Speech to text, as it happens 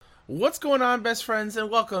What's going on, best friends, and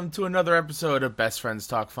welcome to another episode of Best Friends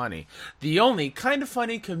Talk Funny, the only kind of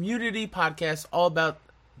funny community podcast all about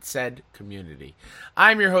said community.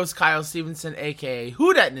 I'm your host, Kyle Stevenson, aka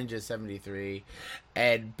Who Dat Ninja 73,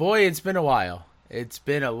 and boy, it's been a while. It's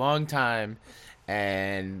been a long time,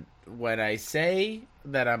 and when I say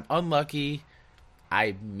that I'm unlucky,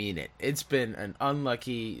 I mean it. It's been an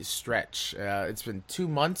unlucky stretch. It's been 2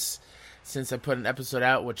 months since I put an episode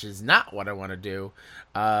out, which is not what I want to do.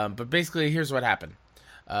 But basically, here's what happened.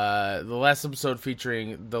 The last episode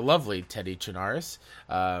featuring the lovely Teddy Chinaris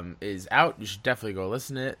is out. You should definitely go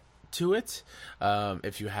listen to it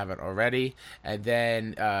if you haven't already. And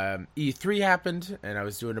then E3 happened, and I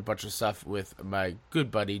was doing a bunch of stuff with my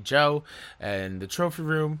good buddy Joe and the trophy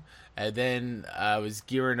room. And then I was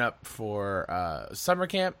gearing up for summer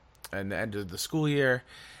camp and the end of the school year.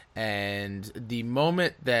 And the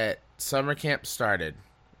moment that summer camp started,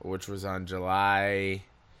 which was on July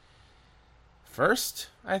 1st,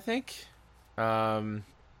 I think, I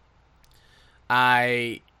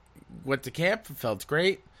went to camp, felt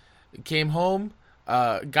great, came home,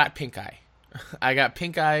 got pink eye. I got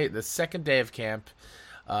pink eye the second day of camp,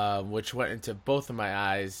 which went into both of my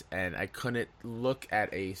eyes, and I couldn't look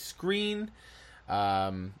at a screen,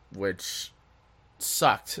 which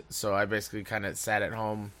sucked. So I basically kind of sat at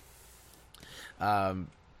home,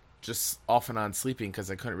 just off and on sleeping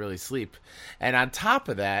because I couldn't really sleep. And on top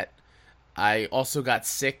of that, I also got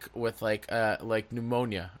sick with like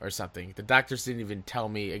pneumonia or something. The doctors didn't even tell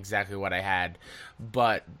me exactly what I had,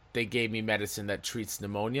 but they gave me medicine that treats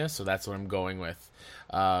pneumonia, so that's what I'm going with.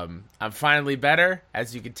 I'm finally better,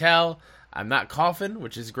 as you can tell. I'm not coughing,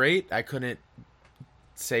 which is great. I couldn't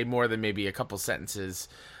say more than maybe a couple sentences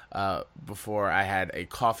before I had a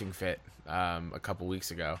coughing fit a couple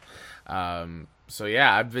weeks ago. So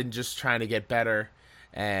yeah, I've been just trying to get better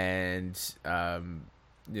and,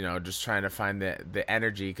 just trying to find the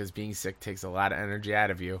energy, because being sick takes a lot of energy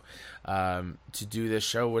out of you, to do this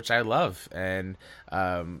show, which I love. And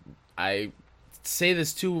I say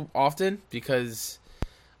this too often because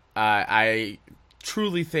I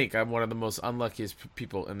truly think I'm one of the most unluckiest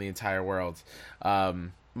people in the entire world.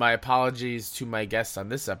 My apologies to my guests on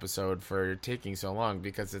this episode for taking so long,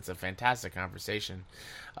 because it's a fantastic conversation.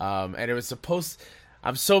 And it was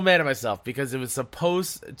I'm so mad at myself because it was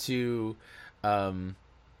supposed to,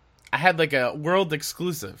 I had like a world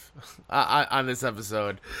exclusive on this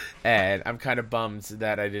episode, and I'm kind of bummed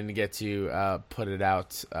that I didn't get to put it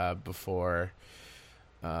out before,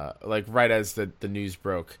 right as the news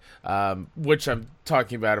broke, which I'm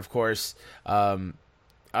talking about, of course,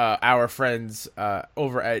 our friends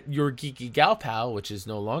over at Your Geeky Gal Pal, which is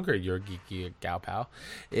no longer Your Geeky Gal Pal.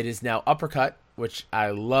 It is now Uppercut, which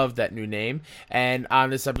I love that new name. And on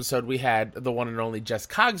this episode, we had the one and only Jess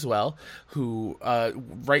Cogswell, who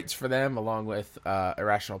writes for them along with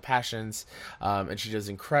Irrational Passions, and she does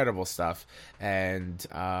incredible stuff. And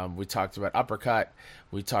we talked about Uppercut.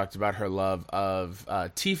 We talked about her love of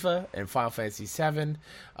Tifa and Final Fantasy VII,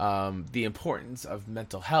 the importance of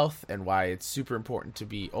mental health and why it's super important to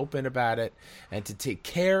be open about it and to take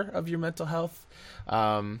care of your mental health.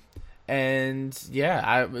 And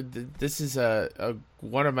yeah, this is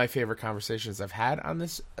one of my favorite conversations I've had on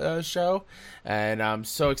this show, and I'm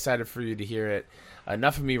so excited for you to hear it.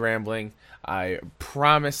 Enough of me rambling. I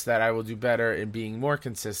promise that I will do better in being more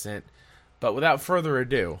consistent, but without further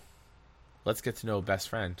ado, let's get to know Best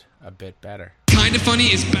Friend a bit better. Kind of Funny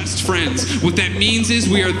is best friends. What that means is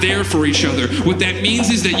we are there for each other. What that means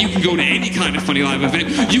is that you can go to any Kind of Funny live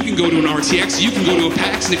event. You can go to an RTX. You can go to a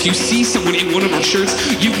PAX. And if you see someone in one of our shirts,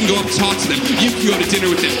 you can go up and talk to them. You can go to dinner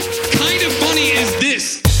with them. Kind of Funny is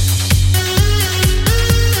this.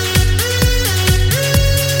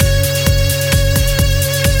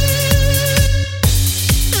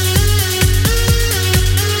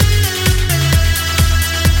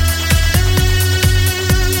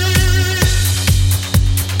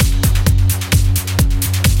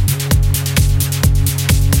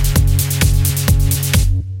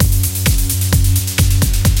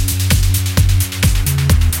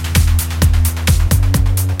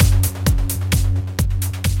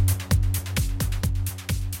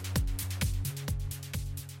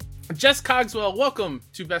 Jess Cogswell, welcome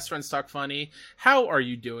to Best Friends Talk Funny. How are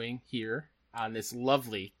you doing here on this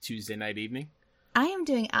lovely Tuesday night evening? I am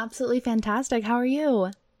doing absolutely fantastic. How are you?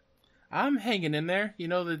 I'm hanging in there. You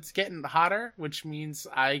know, it's getting hotter, which means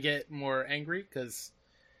I get more angry because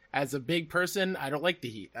as a big person, I don't like the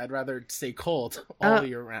heat. I'd rather stay cold all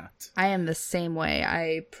year round. I am the same way.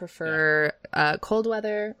 I prefer cold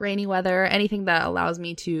weather, rainy weather, anything that allows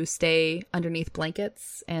me to stay underneath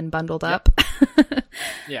blankets and bundled up.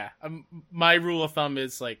 Yeah. My rule of thumb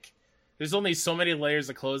is like there's only so many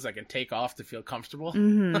layers of clothes I can take off to feel comfortable.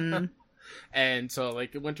 Mm-hmm. And so,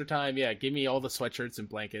 like, in wintertime, yeah, give me all the sweatshirts and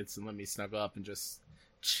blankets and let me snuggle up and just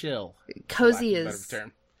chill. Cozy is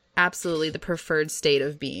absolutely the preferred state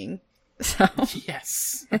of being. So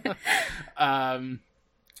yes.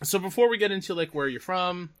 So before we get into like where you're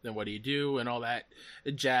from and what do you do and all that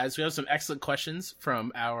jazz, we have some excellent questions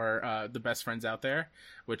from our the best friends out there,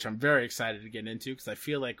 which I'm very excited to get into because I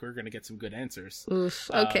feel like we're going to get some good answers. Oof.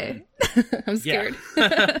 Okay. I'm scared.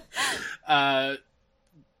 Yeah.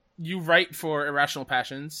 You write for Irrational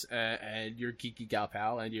Passions, and you're Geeky Gal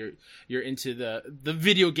Pal, and you're into the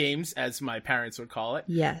video games, as my parents would call it.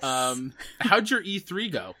 Yes. How'd your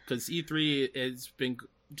E3 go? Because E3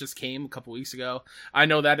 just came a couple weeks ago. I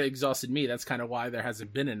know that exhausted me. That's kind of why there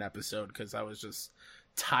hasn't been an episode, because I was just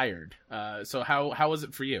tired. So how was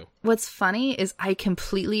it for you? What's funny is I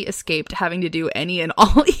completely escaped having to do any and all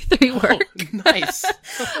E3 work. Oh, nice.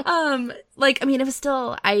 It was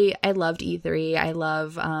still, I loved E3. I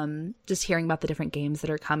love just hearing about the different games that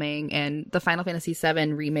are coming, and the Final Fantasy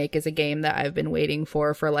VII remake is a game that I've been waiting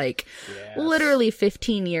for literally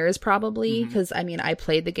 15 years probably, because I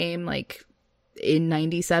played the game like in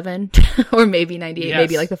 97 or maybe 98, yes.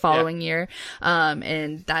 maybe like the following year.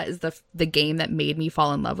 And that is the game that made me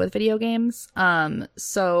fall in love with video games.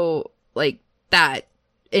 So like that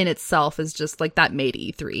in itself is just like that made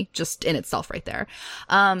E3 just in itself right there.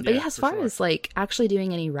 But yeah, as far as like actually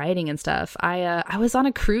doing any writing and stuff, I was on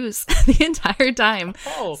a cruise the entire time.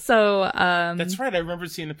 Oh, so that's right. I remember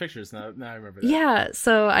seeing the pictures. Now I remember that. Yeah,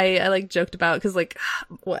 so I like joked about, because like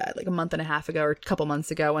a month and a half ago or a couple months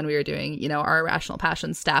ago when we were doing our Irrational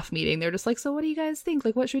Passions staff meeting, they're just like, so what do you guys think?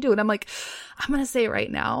 Like, what should we do? And I'm like, I'm gonna say right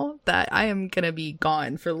now that I am gonna be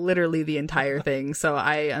gone for literally the entire thing. So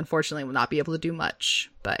I unfortunately will not be able to do much.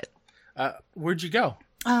 But where'd you go?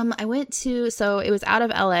 I went to, so it was out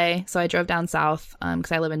of LA, so I drove down south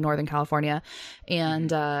because I live in Northern California,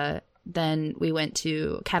 and then we went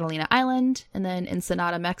to Catalina Island, and then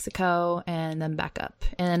Ensenada, Mexico, and then back up,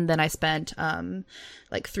 and then I spent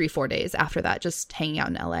like 3-4 days after that just hanging out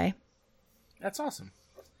in LA. That's awesome.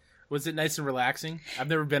 Was it nice and relaxing? I've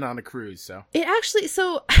never been on a cruise, so. It actually,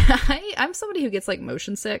 so I'm somebody who gets like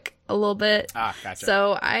motion sick a little bit. Ah, gotcha.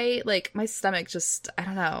 So I like my stomach just, I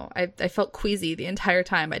don't know. I felt queasy the entire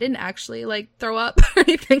time. I didn't actually like throw up or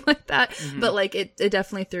anything like that, but like it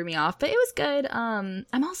definitely threw me off, but it was good. I'm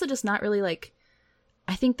also just not really like,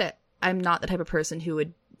 I think that I'm not the type of person who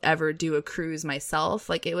would ever do a cruise myself.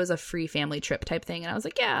 Like it was a free family trip type thing. And I was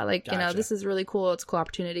like, yeah, like, gotcha. This is really cool. It's a cool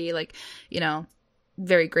opportunity. Like,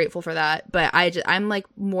 very grateful for that, but I'm like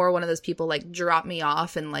more one of those people like drop me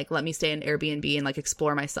off and like let me stay in Airbnb and like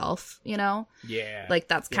explore myself, Yeah, like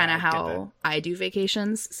that's kind of how I do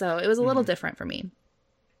vacations, so it was a little different for me.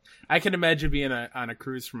 I can imagine being on a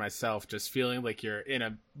cruise for myself, just feeling like you're in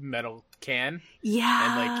a metal can,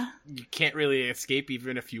 and like you can't really escape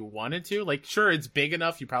even if you wanted to. Like sure, it's big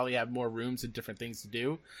enough, you probably have more rooms and different things to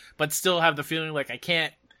do, but still have the feeling like I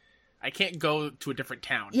can't go to a different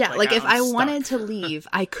town. Yeah, like if I wanted to leave,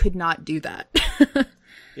 I could not do that.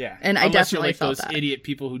 Yeah. And I definitely like felt those that. Idiot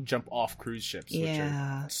people who jump off cruise ships, which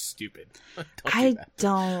are stupid.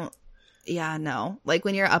 No. Like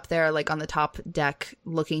when you're up there like on the top deck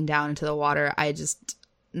looking down into the water, I just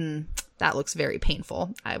that looks very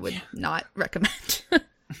painful. I would not recommend.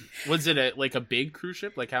 Was it a big cruise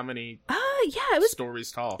ship? Like how many it was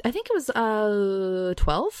stories tall? I think it was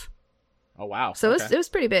 12. Oh wow! So it was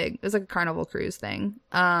pretty big. It was like a Carnival cruise thing.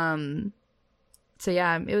 So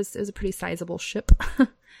yeah, it was a pretty sizable ship.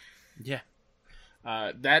 Yeah.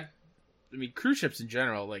 Cruise ships in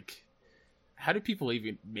general, like, how do people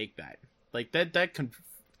even make that? Like that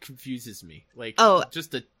confuses me. Like,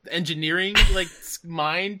 just the engineering like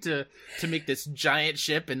mind to make this giant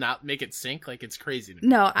ship and not make it sink. Like it's crazy to me.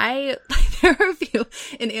 No, there are a few,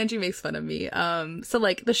 and Angie makes fun of me. So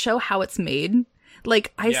like the show How It's Made.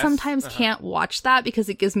 Like, I sometimes can't watch that because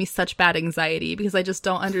it gives me such bad anxiety because I just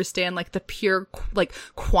don't understand, like, the pure, like,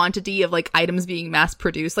 quantity of, like, items being mass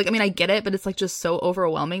produced. Like, I mean, I get it, but it's, like, just so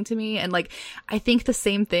overwhelming to me. And, like, I think the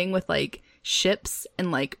same thing with, like, ships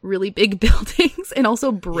and, like, really big buildings and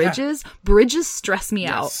also bridges. Yeah. Bridges stress me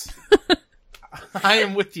out. I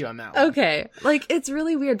am with you on that one. Okay. Like, it's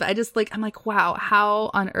really weird, but I'm like, wow, how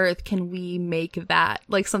on earth can we make that?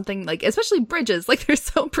 Like, something, like, especially bridges, like, they're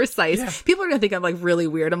so precise. Yeah. People are gonna think I'm, like, really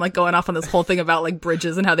weird. I'm, like, going off on this whole thing about, like,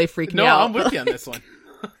 bridges and how they freak me out. No, I'm with you on this one.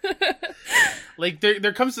 Like,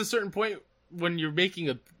 there comes a certain point when you're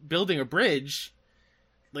building a bridge,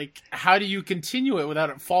 like, how do you continue it without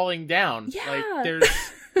it falling down? Yeah. Like,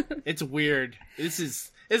 it's weird. This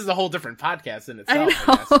is a whole different podcast in itself,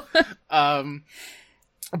 I guess.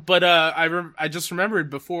 But I just remembered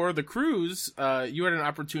before the cruise, you had an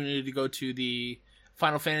opportunity to go to the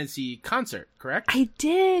Final Fantasy concert, correct? I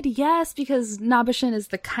did, yes, because Nabashin is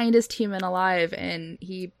the kindest human alive, and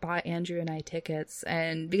he bought Andrew and I tickets.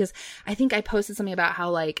 And because I think I posted something about how,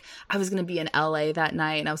 like, I was going to be in LA that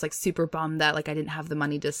night, and I was, like, super bummed that, like, I didn't have the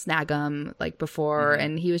money to snag them, like, before.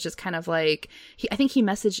 And he was just kind of like, I think he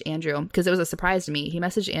messaged Andrew, because it was a surprise to me. He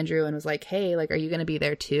messaged Andrew and was like, hey, like, are you going to be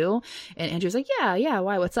there too? And Andrew's like, yeah,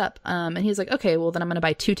 why, what's up? And he was like, okay, well, then I'm going to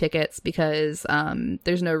buy 2 tickets, because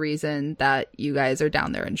there's no reason that you guys are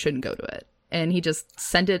down there and shouldn't go to it. And he just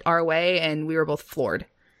sent it our way, and we were both floored.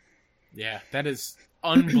 Yeah, that is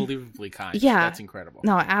unbelievably kind. Yeah, that's incredible.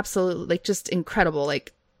 No, absolutely, like, just incredible.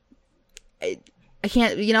 Like, I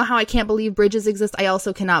can't, you know how I can't believe bridges exist? I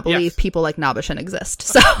also cannot believe people like Nabashin exist.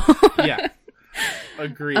 So yeah,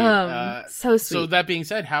 agreed. So sweet. So that being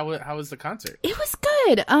said, how was the concert? It was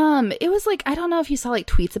good. It was like, I don't know if you saw like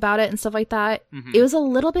tweets about it and stuff like that. It was a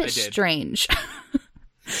little bit strange.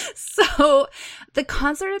 So the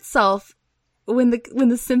concert itself, when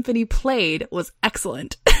the symphony played, was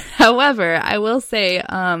excellent. However, I will say,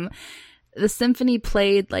 the symphony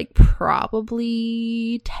played like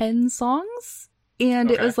probably 10 songs, and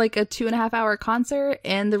it was like a 2.5-hour concert,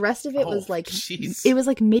 and the rest of it was like, it was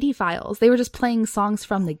like MIDI files. They were just playing songs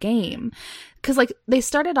from the game. Cause like they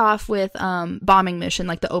started off with, Bombing Mission,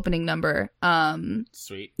 like the opening number.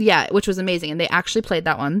 Sweet. Yeah, which was amazing. And they actually played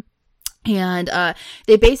that one. And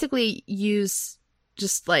they basically use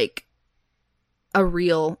just like a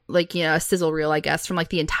reel, like, you know, a sizzle reel, I guess, from like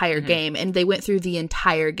the entire game. And they went through the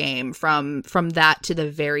entire game from that to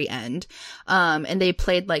the very end. And they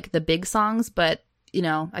played like the big songs, but, you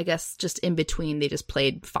know, I guess just in between they just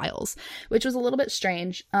played files, which was a little bit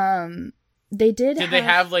strange. They did they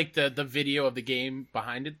have like the video of the game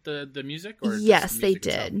behind it, the music? Or yes, the they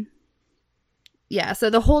did. Itself? Yeah, so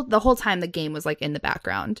the whole time the game was like in the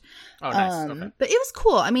background. Oh, nice. Okay. But it was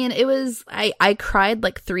cool. I mean, it was I cried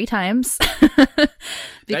like 3 times.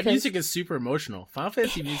 That music is super emotional. Final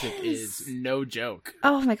Fantasy music is no joke.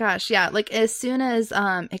 Oh my gosh, yeah. Like as soon as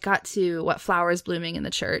it got to what flowers blooming in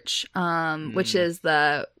the church, which is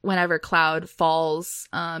whenever Cloud falls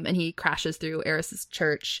and he crashes through Eris's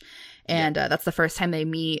church, and that's the first time they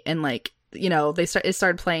meet, and like, you know, it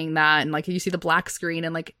started playing that, and like you see the black screen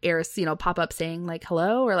and like Eris, you know, pop up saying like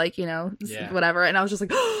hello, or like, you know, whatever, and I was just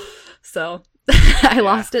like so I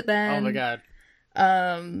lost it then. Oh my god.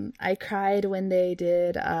 I cried when they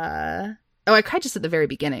did I cried just at the very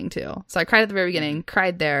beginning too. So I cried at the very beginning,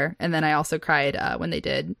 cried there, and then I also cried when they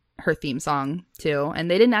did her theme song too. And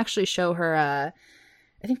they didn't actually show her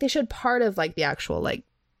I think they showed part of like the actual like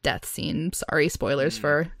death scene. Sorry, spoilers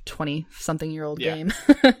for 20-something-year-old game.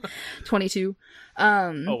 22.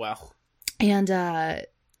 Oh wow. And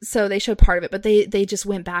so they showed part of it, but they just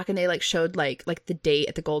went back and they like showed like the date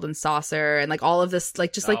at the Golden Saucer and like all of this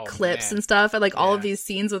like just like clips and stuff, and like all of these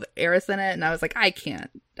scenes with Eris in it, and I was like, I can't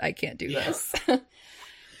do this.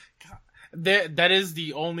 That is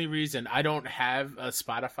the only reason I don't have a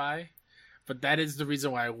Spotify, but that is the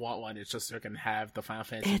reason why I want one. It's just so I can have the Final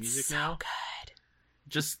Fantasy music so now. Good.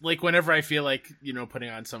 Just like whenever I feel like, you know, putting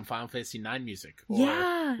on some Final Fantasy 9 music,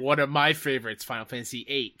 or one of my favorites, Final Fantasy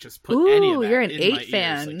 8, just put any of that. You're an 8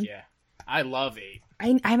 fan. Like, yeah, I love 8.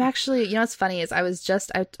 I'm actually, you know, what's funny is I was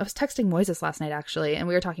texting Moises last night actually, and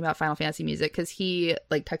we were talking about Final Fantasy music because he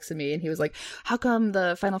like texted me and he was like, how come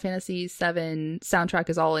the Final Fantasy 7 soundtrack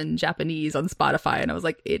is all in Japanese on Spotify? And I was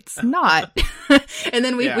like, it's not. And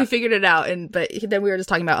then we figured it out, but then we were just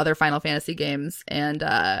talking about other Final Fantasy games, and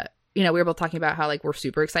you know, we were both talking about how like we're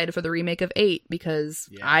super excited for the remake of 8 because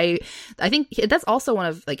I think that's also one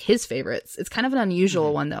of like his favorites. It's kind of an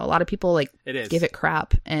unusual one though. A lot of people like give it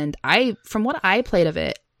crap, and from what I played of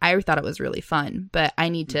it, I thought it was really fun, but I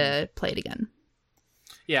need to play it again.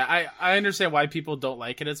 Yeah, I understand why people don't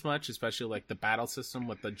like it as much, especially like the battle system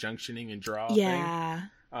with the junctioning and draw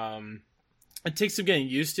thing. It takes some getting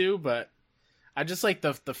used to, but I just like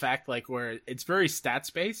the fact like where it's very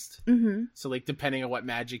stats based. So like depending on what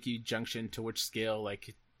magic you junction to which skill,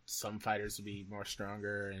 like some fighters will be more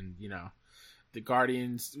stronger, and you know the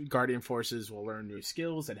guardian forces will learn new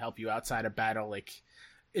skills that help you outside of battle. Like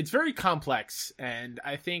it's very complex, and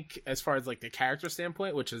I think as far as like the character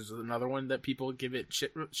standpoint, which is another one that people give it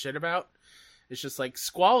shit about, it's just like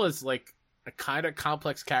Squall is like a kind of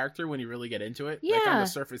complex character when you really get into it. Like on the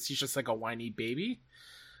surface, he's just like a whiny baby.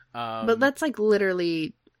 But that's like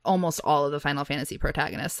literally almost all of the Final Fantasy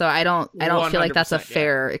protagonists. So I don't feel like that's a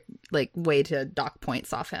fair like way to dock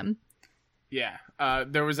points off him. Yeah.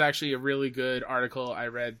 There was actually a really good article I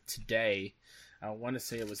read today. I want to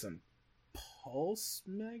say it was on Pulse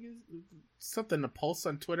magazine, something, the Pulse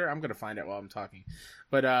on Twitter. I'm gonna find it while I'm talking,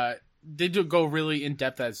 but they do go really in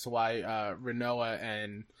depth as to why Renoa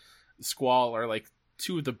and Squall are like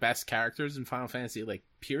two of the best characters in Final Fantasy, like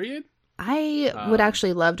period. I would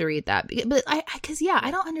actually love to read that, but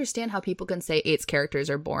I don't understand how people can say 8's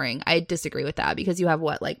characters are boring. I disagree with that, because you have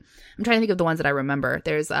I'm trying to think of the ones that I remember.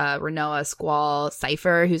 There's Renoa, Squall,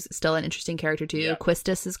 Cypher, who's still an interesting character too. Yep.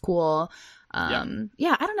 Quistis is cool. I don't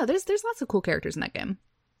know. There's lots of cool characters in that game.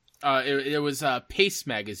 It was Pace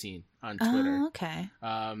magazine on Twitter. Oh, okay.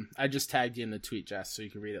 I just tagged you in the tweet, Jess, so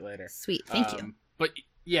you can read it later. Sweet, thank you. But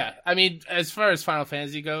yeah, I mean, as far as Final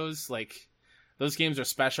Fantasy goes, like, those games are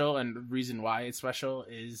special, and the reason why it's special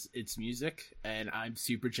is its music, and I'm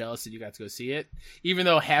super jealous that you got to go see it, even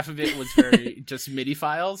though half of it was very just MIDI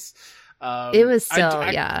files. It was still,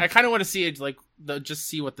 I kind of want to see it, like, just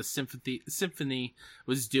see what the symphony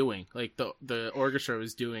was doing, like the orchestra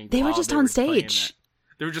was doing. They were just on stage.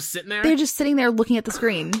 They were just sitting there? They were just sitting there looking at the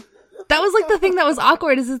screen. That was, like, the thing that was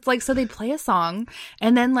awkward, is it's, like, so they'd play a song,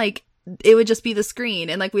 and then, like, it would just be the screen,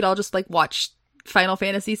 and, like, we'd all just, like, watch Final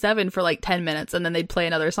Fantasy VII for like 10 minutes, and then they'd play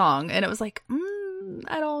another song, and it was like,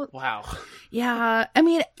 I don't. Wow. Yeah, I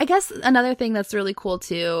mean, I guess another thing that's really cool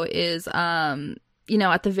too is, at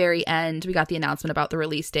the very end, we got the announcement about the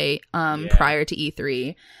release date, prior to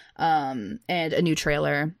E3, and a new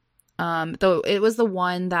trailer. Though it was the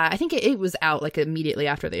one that I think it was out like immediately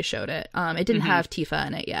after they showed it. It didn't have Tifa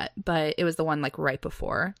in it yet, but it was the one like right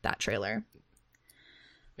before that trailer.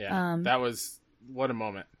 Yeah, that was, what a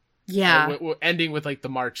moment. Yeah. We're ending with like the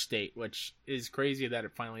March date, which is crazy that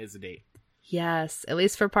it finally is a date. Yes, at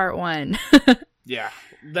least for part 1. Yeah,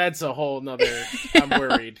 that's a whole nother. I'm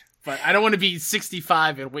worried, but I don't want to be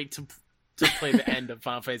 65 and wait to play the end of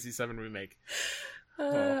Final Fantasy VII Remake.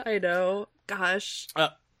 I know. Gosh.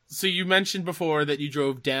 So you mentioned before that you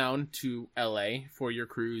drove down to LA for your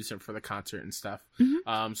cruise and for the concert and stuff.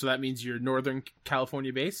 Mm-hmm. So that means you're Northern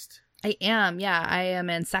California based? I am, yeah. I am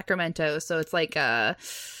in Sacramento, so it's like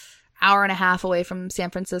hour and a half away from San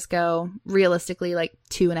Francisco, realistically like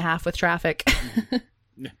 2.5 with traffic.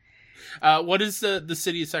 What is the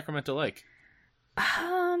city of Sacramento like?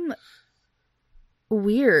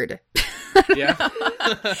 Weird. Yeah.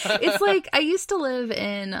 It's like, I used to live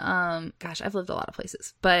in I've lived a lot of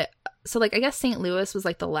places, but so like I guess St. Louis was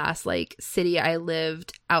like the last like city I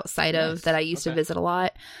lived outside of that I used to visit a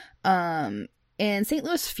lot. And St.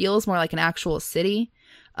 Louis feels more like an actual city.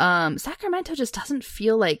 Sacramento just doesn't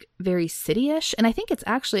feel like very city-ish, and I think it's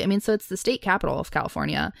actually, so it's the state capital of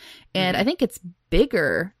California, and I think it's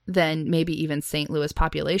bigger than maybe even St. Louis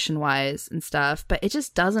population-wise and stuff, but it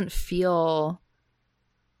just doesn't feel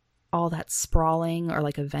all that sprawling or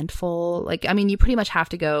like eventful. Like, you pretty much have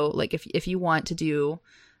to go, like, if you want to do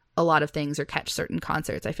a lot of things or catch certain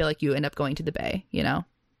concerts, I feel like you end up going to the Bay,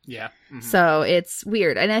 Yeah. Mm-hmm. So it's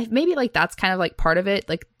weird. And maybe like that's kind of like part of it,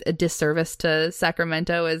 like a disservice to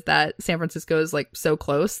Sacramento is that San Francisco is like so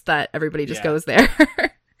close that everybody just goes there.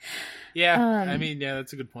 Yeah.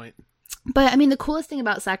 That's a good point. But the coolest thing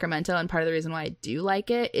about Sacramento, and part of the reason why I do like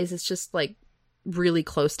it, is it's just like really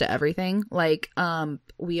close to everything. Like,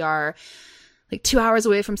 we are like 2 hours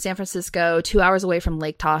away from San Francisco, 2 hours away from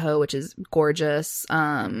Lake Tahoe, which is gorgeous.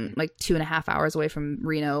 Like 2.5 hours away from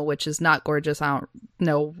Reno, which is not gorgeous. I don't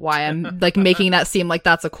know why I'm like making that seem like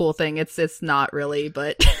that's a cool thing. It's not really,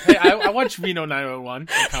 but hey, I watched Reno 911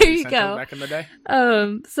 there you go. Back in the day.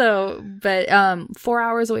 4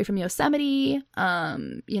 hours away from Yosemite.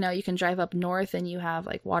 You can drive up north and you have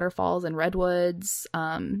like waterfalls and redwoods.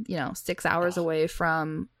 6 hours away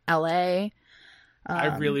from LA.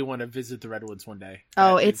 I really want to visit the Redwoods one day.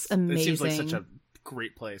 It's amazing. It seems like such a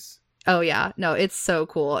great place. Oh, yeah. No, it's so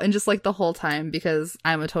cool. And just like the whole time, because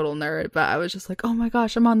I'm a total nerd, but I was just like, oh my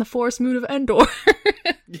gosh, I'm on the forest moon of Endor.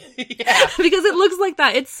 Yeah. Because it looks like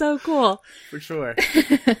that. It's so cool. For sure.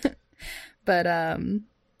 But,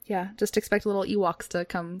 just expect little Ewoks to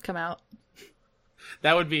come out.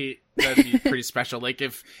 That'd be pretty special. Like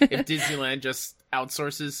if Disneyland just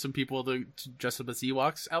outsources some people to dress up as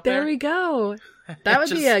Ewoks out there. There we go. That would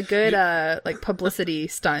be a good like publicity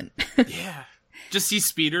stunt. Yeah. Just see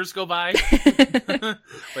speeders go by.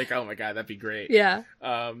 Like, oh my God, that'd be great. Yeah.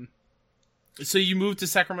 So you moved to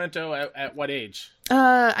Sacramento at what age?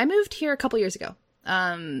 I moved here a couple years ago.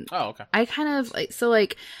 Oh, okay. I kind of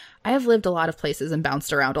I have lived a lot of places and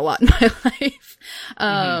bounced around a lot in my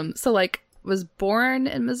life. So like was born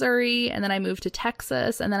in Missouri, and then I moved to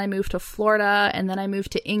Texas, and then I moved to Florida, and then I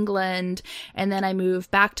moved to England, and then I moved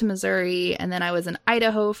back to Missouri, and then I was in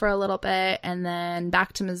Idaho for a little bit, and then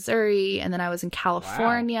back to Missouri, and then I was in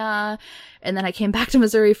California, and then I came back to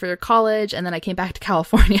Missouri for college, and then I came back to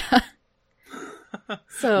California.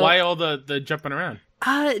 So why all the jumping around?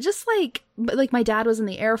 Just like my dad was in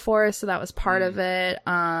the Air Force, so that was part of it.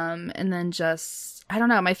 And then just, I don't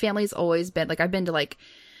know, my family's always been, like, I've been to, like,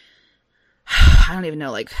 I don't even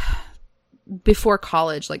know, like, before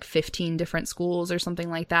college, like 15 different schools or something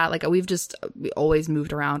like that. Like, we always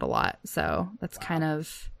moved around a lot. So that's kind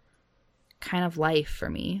of life for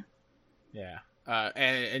me. Yeah.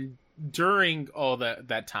 And during all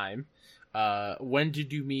that time, when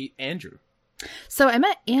did you meet Andrew? So I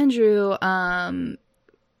met Andrew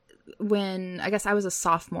when I guess I was a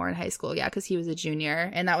sophomore in high school. Yeah, because he was a junior,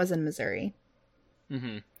 and that was in Missouri.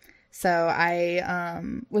 Mm-hmm. So I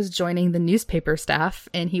was joining the newspaper staff,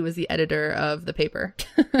 and he was the editor of the paper.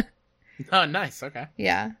 Oh, nice. Okay.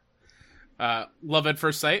 Yeah. Love at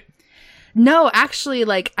first sight? No, actually,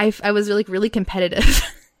 like I was really competitive.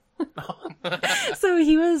 So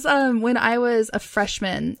he was when I was a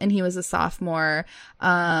freshman and he was a sophomore,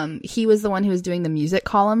 he was the one who was doing the music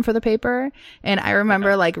column for the paper, and I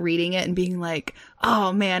remember like reading it and being like,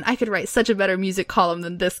 oh man, I could write such a better music column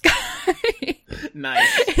than this guy.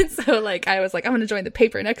 Nice. And so like I was like, I'm gonna join the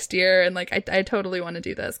paper next year, and like I totally want to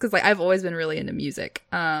do this because like I've always been really into music.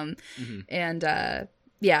 And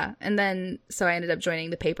yeah, and then so I ended up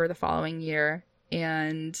joining the paper the following year,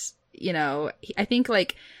 and you know, I think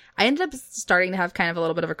like I ended up starting to have kind of a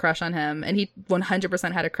little bit of a crush on him, and he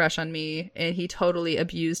 100% had a crush on me, and he totally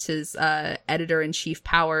abused his editor-in-chief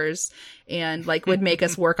powers and like would make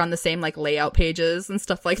us work on the same like layout pages and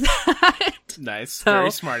stuff like that. Nice. So,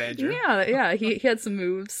 very smart, Andrew. Yeah, he had some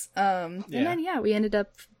moves. And then we ended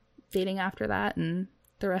up dating after that, and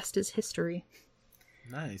the rest is history.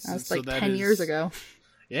 Nice. That was like 10 years ago.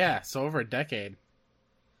 Yeah, so over a decade.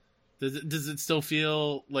 Does it still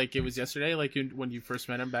feel like it was yesterday, like when you first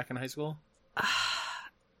met him back in high school?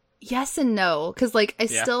 Yes and no, because like I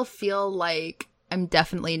still feel like I'm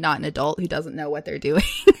definitely not an adult who doesn't know what they're doing.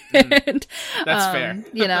 And, that's fair.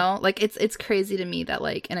 You know, like it's crazy to me that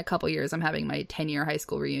like in a couple years I'm having my 10-year high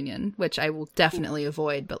school reunion, which I will definitely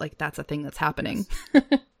avoid, but like that's a thing that's happening.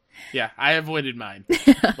 Yeah, I avoided mine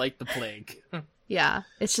like the plague. Yeah,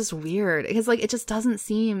 it's just weird because like it doesn't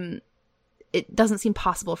seem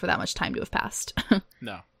possible for that much time to have passed.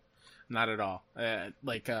 No, not at all.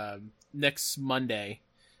 Next Monday,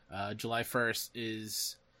 July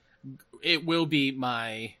 1st it will be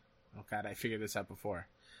my, oh God, I figured this out before,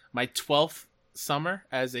 my 12th summer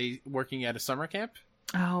working at a summer camp.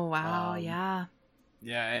 Oh, wow. Yeah.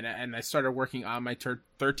 Yeah. And I started working on my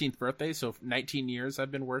 13th birthday. So 19 years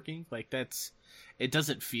I've been working. Like it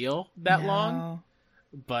doesn't feel that long.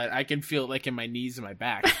 But I can feel it like in my knees and my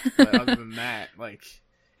back. But other than that, like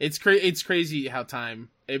it's crazy how time,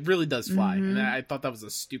 it really does fly. Mm-hmm. And I thought that was a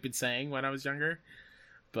stupid saying when I was younger.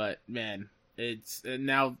 But man, it's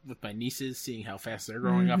now with my nieces, seeing how fast they're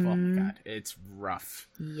growing up. Oh my God, it's rough.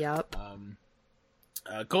 Yep.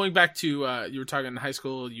 Going back to you were talking in high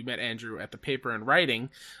school, you met Andrew at the paper and writing.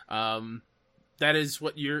 That is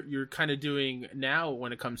what you're kind of doing now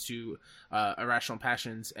when it comes to Irrational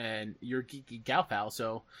Passions and your Geeky Gal Pal.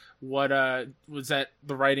 So what was that,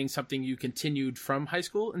 the writing something you continued from high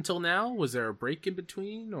school until now? Was there a break in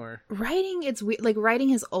between, or writing? It's weird. Like writing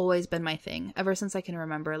has always been my thing ever since I can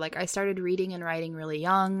remember. Like I started reading and writing really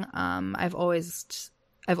young. I've always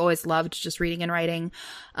loved just reading and writing.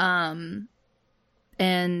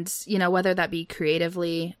 And, you know, whether that be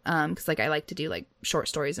creatively, because, like, I like to do, like, short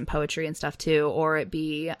stories and poetry and stuff, too, or it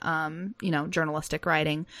be, you know, journalistic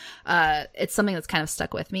writing, it's something that's kind of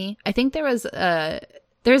stuck with me. I think there's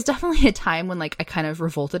definitely a time when, like, I kind of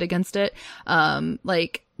revolted against it.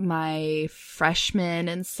 Like, my freshman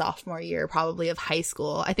and sophomore year probably of high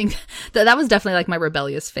school, I think that was definitely like my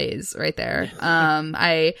rebellious phase right there.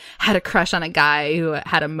 I had a crush on a guy who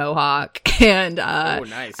had a mohawk, and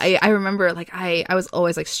nice. I remember like I was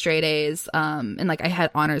always like straight A's, and like I had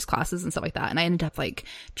honors classes and stuff like that, and I ended up like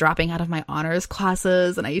dropping out of my honors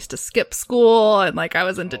classes, and I used to skip school, and like I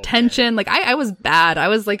was in detention. Like I was bad. I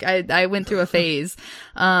was like I went through a phase,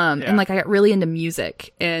 and like I got really into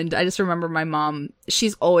music, and I just remember my mom,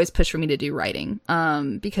 she's always pushed for me to do writing,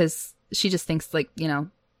 because she just thinks like, you know,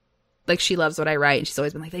 like she loves what I write, and she's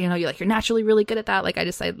always been like, you know, you're naturally really good at that. Like I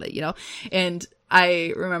decided that, you know, and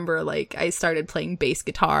I remember like I started playing bass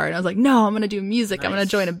guitar, and I was like, no, I'm gonna do music. Nice. I'm gonna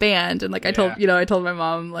join a band. And like I told my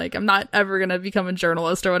mom, like, I'm not ever gonna become a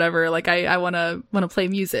journalist or whatever. Like I wanna play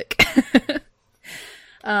music.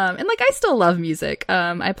 And like I still love music.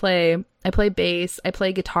 I play bass, I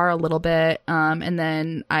play guitar a little bit, and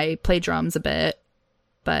then I play drums a bit.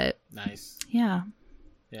 But nice. Yeah.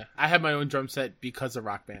 I have my own drum set because of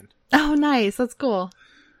Rock Band. Oh, nice. That's cool.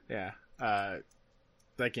 Yeah.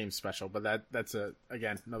 that game's special, but that's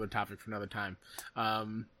again another topic for another time.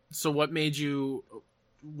 So what made you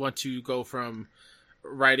want to go from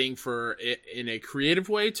writing for it in a creative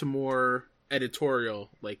way to more editorial,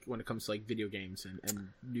 like when it comes to like video games and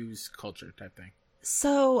news culture type thing?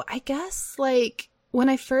 So I guess like when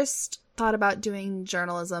I first thought about doing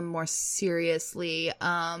journalism more seriously,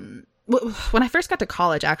 when I first got to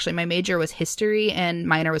college, actually, my major was history and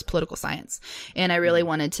minor was political science. And I really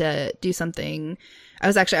wanted to do something. I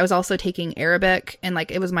was also taking Arabic, and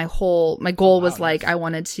like it was my goal was like, I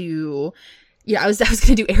wanted to, I was going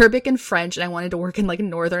to do Arabic and French, and I wanted to work in like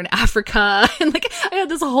Northern Africa. And like I had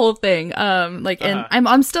this whole thing. And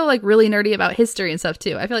I'm still like really nerdy about history and stuff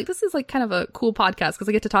too. I feel like this is like kind of a cool podcast because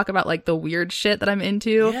I get to talk about like the weird shit that I'm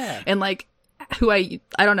into and like who I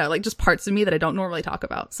don't know, like just parts of me that I don't normally talk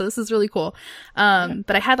about. So this is really cool.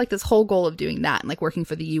 But I had like this whole goal of doing that and like working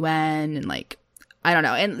for the UN and like, I don't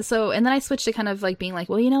know. And then I switched to kind of like being like,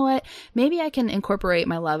 well, you know what, maybe I can incorporate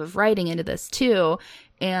my love of writing into this too.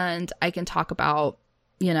 And I can talk about,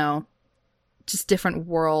 just different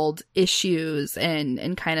world issues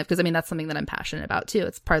and kind of, because I mean, that's something that I'm passionate about too.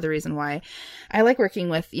 It's part of the reason why I like working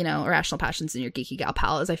with, Irrational Passions and your Geeky Gal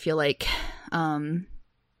Pal is I feel like,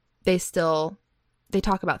 they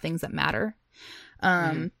talk about things that matter.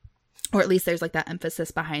 Or at least there's like that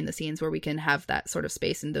emphasis behind the scenes where we can have that sort of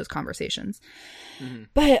space in those conversations.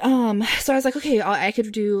 But, so I was like, okay, I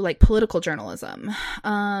could do like political journalism.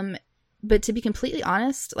 But to be completely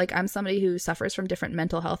honest, like I'm somebody who suffers from different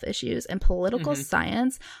mental health issues, and political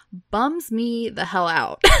science bums me the hell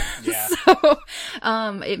out. Yeah. So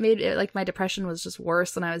it made it like my depression was just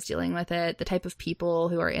worse when I was dealing with it. The type of people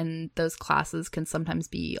who are in those classes can sometimes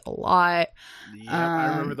be a lot. Yeah,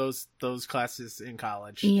 I remember those classes in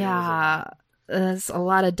college. Yeah. There's a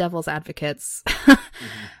lot of devil's advocates.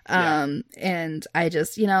 And I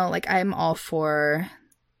just, like I'm all for,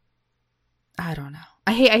 I don't know.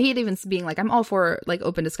 I hate even being like, I'm all for like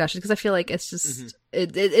open discussion because I feel like it's just,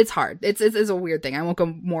 it's hard. It's a weird thing. I won't go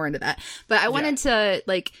more into that, but I wanted to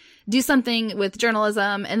like do something with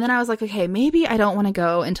journalism. And then I was like, okay, maybe I don't want to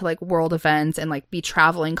go into like world events and like be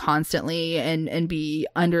traveling constantly and be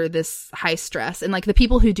under this high stress. And like the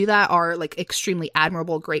people who do that are like extremely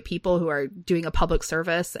admirable, great people who are doing a public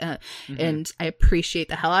service. And I appreciate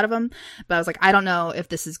the hell out of them. But I was like, I don't know if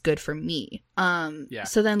this is good for me.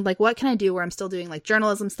 So then like, what can I do where I'm still doing like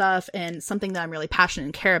journalism stuff and something that I'm really passionate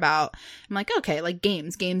and care about? I'm like, okay, like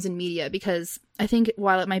games and media, because I think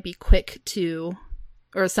while it might be quick to,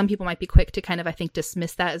 or some people might be quick to kind of, I think,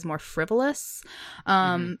 dismiss that as more frivolous.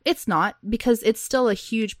 It's not, because it's still a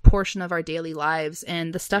huge portion of our daily lives,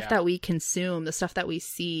 and the stuff that we consume, the stuff that we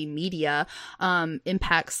see media,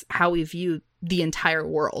 impacts how we view the entire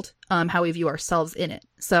world, how we view ourselves in it.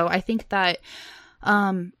 So I think that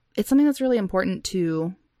it's something that's really important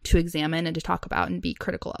to examine and to talk about and be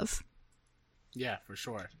critical of. Yeah, for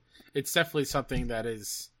sure. It's definitely something that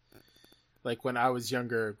is, like when I was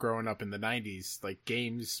younger, growing up in the 90s, like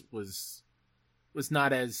games was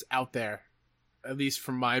not as out there, at least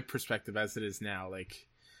from my perspective, as it is now. Like,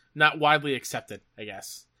 not widely accepted, I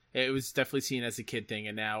guess. It was definitely seen as a kid thing,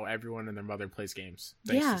 and now everyone and their mother plays games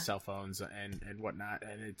thanks to cell phones and whatnot.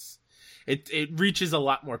 And it reaches a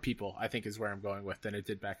lot more people, I think, is where I'm going with, than it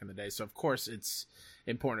did back in the day. So of course it's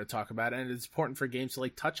important to talk about it, and it's important for games to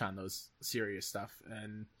like touch on those serious stuff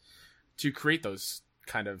and to create those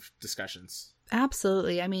kind of discussions.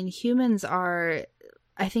 Absolutely. I mean, humans are,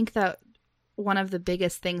 I think that one of the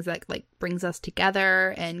biggest things that like brings us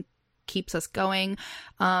together and keeps us going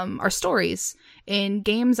are stories, and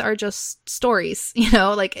games are just stories,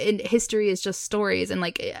 like history is just stories, and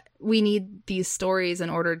like we need these stories in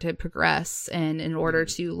order to progress and in order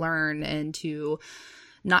to learn and to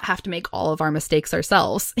not have to make all of our mistakes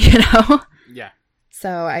ourselves. Yeah.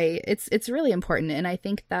 So it's really important, and I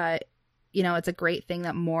think that it's a great thing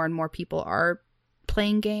that more and more people are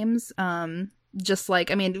playing games. Just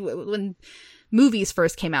like, I mean, when movies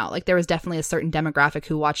first came out, like there was definitely a certain demographic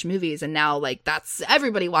who watched movies, and now like that's,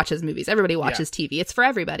 everybody watches movies, everybody watches TV. It's for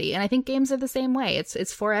everybody. And I think games are the same way.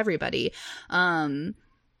 It's for everybody.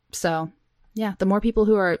 So yeah, the more people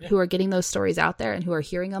who are getting those stories out there and who are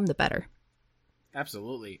hearing them, the better.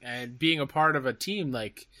 Absolutely. And being a part of a team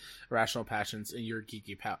like Irrational Passions and your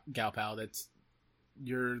Geeky Gal Pal,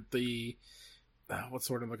 you're the what's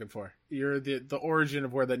the word I'm looking for? You're the origin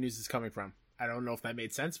of where that news is coming from. I don't know if that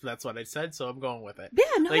made sense, but that's what I said, so I'm going with it. Yeah,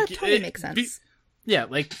 no, like, that totally makes sense.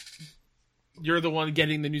 Like you're the one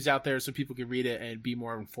getting the news out there so people can read it and be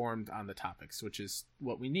more informed on the topics, which is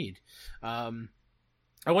what we need.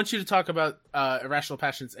 I want you to talk about Irrational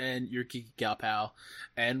Passions and your Geeky Gal Pal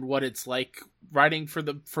and what it's like writing for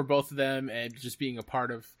both of them and just being a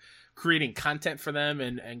part of creating content for them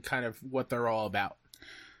and kind of what they're all about.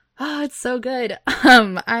 Oh, it's so good.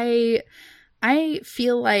 I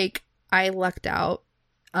feel like I lucked out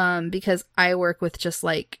because I work with just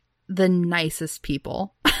like the nicest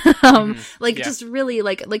people. Just really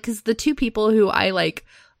like because the two people who I like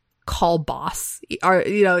call boss are,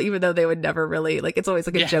 you know, even though they would never really like, it's always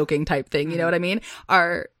like a joking type thing, you know what I mean,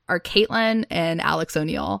 are Caitlin and Alex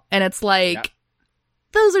O'Neill. And it's like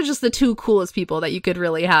those are just the two coolest people that you could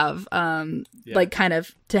really have like kind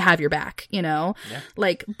of to have your back, you know.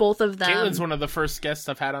 Like both of them. Caitlin's one of the first guests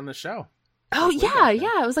I've had on the show. Oh yeah,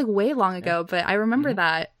 it was like way long ago, but I remember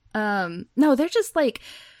that. No, they're just like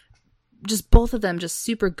both of them just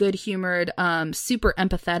super good humored, super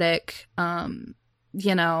empathetic.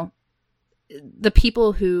 You know, the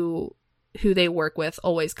people who they work with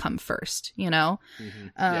always come first, you know?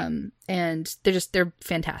 And they're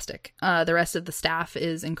fantastic. The rest of the staff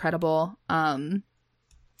is incredible.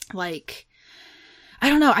 Like, I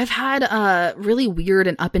don't know. I've had a really weird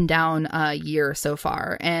and up and down year so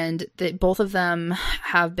far, and both of them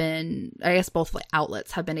have been, I guess both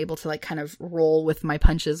outlets have been able to like kind of roll with my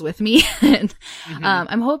punches with me. And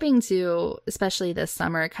I'm hoping to, especially this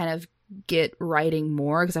summer, kind of get writing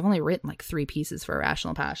more, because I've only written like 3 pieces for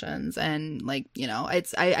Irrational Passions, and like, you know, I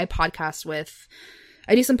podcast with,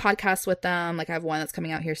 I do some podcasts with them, like I have one that's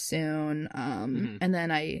coming out here soon, and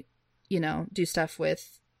then I, you know, do stuff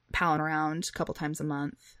with Palin Around a couple times a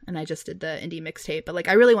month, and I just did the indie mixtape, but like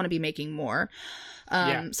I really want to be making more,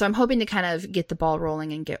 so I'm hoping to kind of get the ball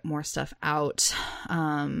rolling and get more stuff out.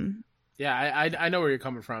 I know where you're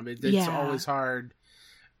coming from. It's always hard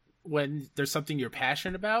when there's something you're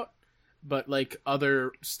passionate about, but like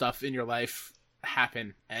other stuff in your life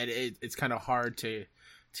happen, and it's kind of hard to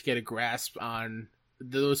get a grasp on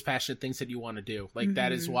those passionate things that you want to do. Like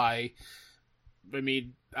that is why, I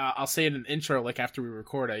mean, I'll say in an intro, like after we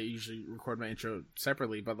record, I usually record my intro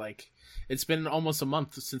separately, but like it's been almost a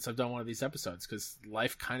month since I've done one of these episodes because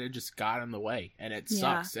life kind of just got in the way, and it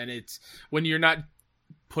sucks. And it's when you're not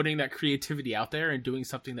putting that creativity out there and doing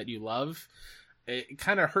something that you love, it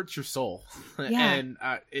kind of hurts your soul. And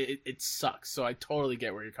it sucks. So I totally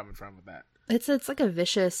get where you're coming from with that. It's like a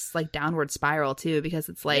vicious like downward spiral too, because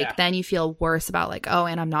it's like then you feel worse about like, oh,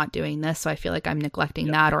 and I'm not doing this, so I feel like I'm neglecting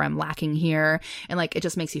that, or I'm lacking here, and like it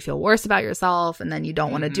just makes you feel worse about yourself, and then you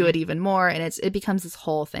don't want to do it even more, and it becomes this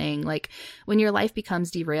whole thing. Like when your life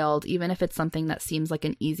becomes derailed, even if it's something that seems like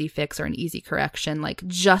an easy fix or an easy correction, like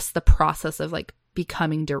just the process of like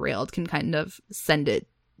becoming derailed can kind of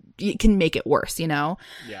you can make it worse, you know?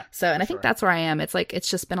 So, and I think that's where I am. It's like, it's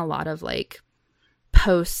just been a lot of like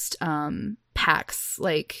post packs,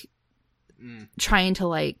 like trying to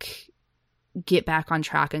like get back on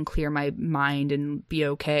track and clear my mind and be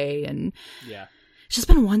okay. And it's just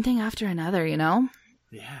been one thing after another, you know?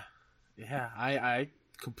 I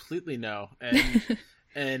completely know. And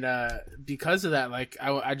and because of that, like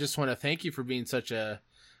I just want to thank you for being such an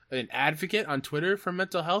advocate on Twitter for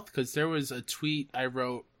mental health, because there was a tweet I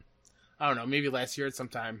wrote, I don't know, maybe last year at some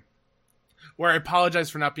time, where I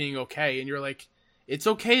apologized for not being okay, and you're like, it's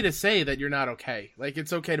okay to say that you're not okay. Like,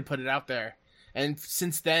 it's okay to put it out there. And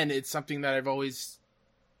since then, it's something that I've always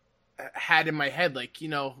had in my head. Like, you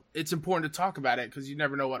know, it's important to talk about it because you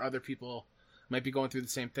never know what other people might be going through the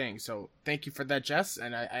same thing. So thank you for that, Jess.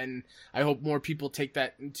 And I hope more people take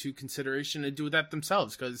that into consideration and do that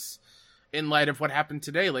themselves, because in light of what happened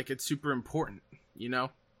today, like, it's super important, you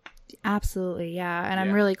know? Absolutely, yeah. And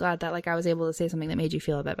I'm really glad that, like, I was able to say something that made you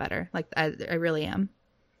feel a bit better. Like, I really am.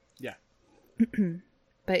 Yeah.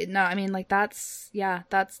 But no, I mean, like, that's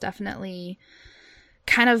definitely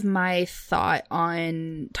kind of my thought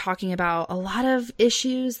on talking about a lot of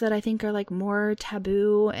issues that I think are like more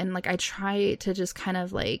taboo, and like I try to just kind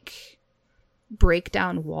of like break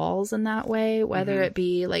down walls in that way, whether it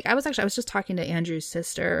be like I was just talking to Andrew's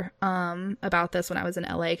sister about this when I was in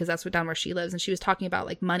LA, because that's down where she lives, and she was talking about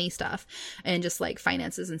like money stuff and just like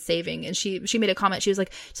finances and saving, and she made a comment. She was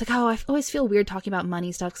like, it's like, oh, I always feel weird talking about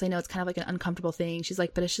money stuff because I know it's kind of like an uncomfortable thing. She's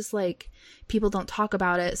like, but it's just like people don't talk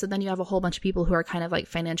about it, so then you have a whole bunch of people who are kind of like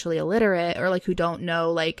financially illiterate, or like who don't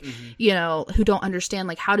know, like you know, who don't understand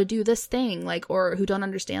like how to do this thing, like, or who don't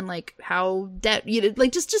understand like how debt, you know,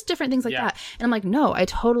 like just different things like that. And I'm like, no, I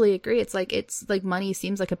totally agree. It's like money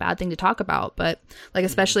seems like a bad thing to talk about, but like,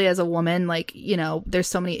 especially as a woman, like, you know, there's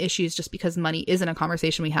so many issues just because money isn't a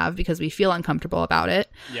conversation we have because we feel uncomfortable about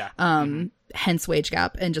it. Hence wage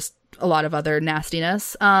gap and just a lot of other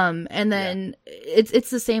nastiness. And then it's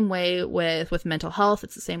the same way with mental health.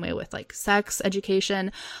 It's the same way with like sex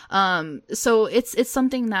education. So it's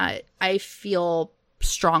something that I feel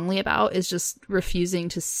strongly about, is just refusing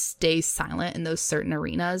to stay silent in those certain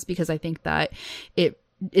arenas, because I think that it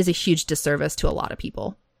is a huge disservice to a lot of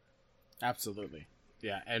people. Absolutely.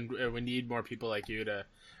 Yeah. And we need more people like you to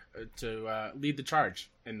lead the charge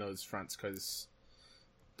in those fronts, because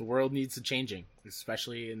the world needs a changing,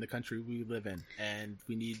 especially in the country we live in, and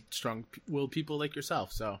we need strong-willed people like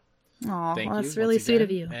yourself. So, thank you. That's really sweet of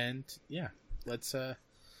you. And let's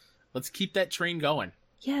keep that train going.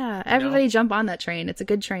 Yeah, everybody jump on that train. It's a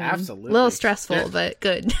good train. Absolutely. A little stressful, but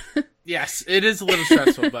good. Yes, it is a little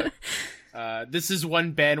stressful, but this is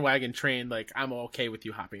one bandwagon train. Like, I'm okay with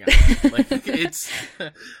you hopping out. Like, it's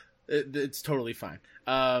totally fine.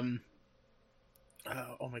 Oh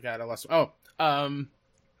my god, I lost.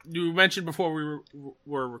 You mentioned before we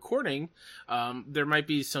were recording, there might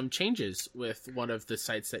be some changes with one of the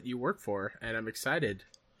sites that you work for, and I'm excited.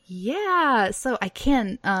 Yeah, so I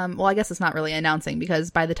can, well, I guess it's not really announcing,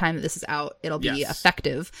 because by the time that this is out, it'll be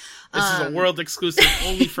effective. This is a world exclusive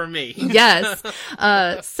only for me. Yes.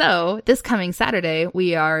 So this coming Saturday,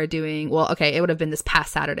 we are doing, well, okay, it would have been this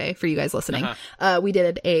past Saturday for you guys listening. We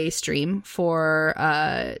did a stream for,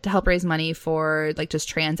 to help raise money for like just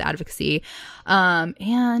trans advocacy.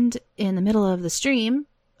 And in the middle of the stream,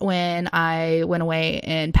 when I went away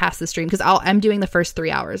and passed the stream, because I'm doing the first 3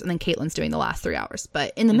 hours and then Caitlin's doing the last 3 hours.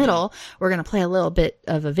 But in the middle, we're going to play a little bit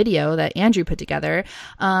of a video that Andrew put together,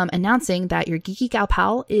 announcing that your Geeky Gal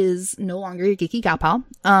Pal is no longer your Geeky Gal Pal.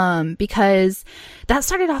 Because that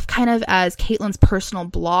started off kind of as Caitlin's personal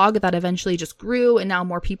blog that eventually just grew, and now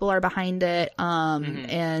more people are behind it.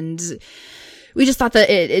 And we just thought that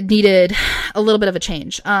it needed a little bit of a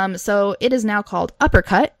change. So it is now called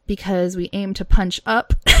Uppercut, because we aim to punch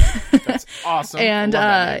up. That's awesome.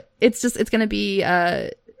 And it's going to be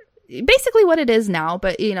basically what it is now,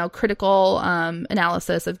 but critical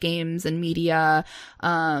analysis of games and media.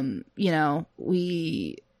 I'm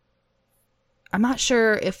not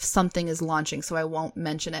sure if something is launching, so I won't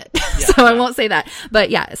mention it. I won't say that. But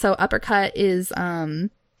yeah, so Uppercut is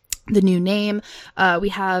the new name. We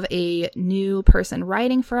have a new person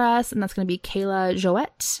writing for us, and that's going to be Kayla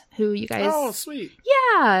Joette, who you guys... Oh, sweet.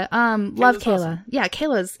 Yeah. Love Kayla. Awesome. Yeah,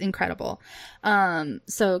 Kayla's incredible.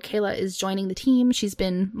 So Kayla is joining the team. She's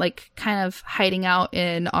been like kind of hiding out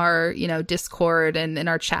in our, Discord and in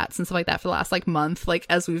our chats and stuff like that for the last like month, like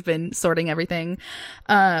as we've been sorting everything.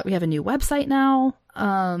 We have a new website now.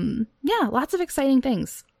 Yeah, lots of exciting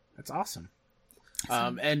things. That's awesome.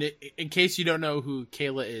 And in case you don't know who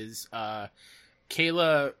Kayla is,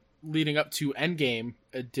 Kayla, leading up to Endgame,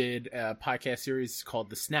 did a podcast series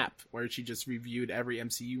called The Snap, where she just reviewed every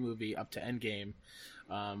MCU movie up to Endgame.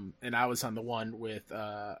 And I was on the one with,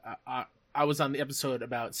 I was on the episode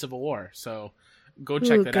about Civil War, so go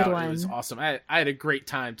check that out. One. It was awesome. I had a great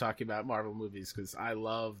time talking about Marvel movies, because I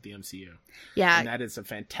love the MCU. Yeah. And that is a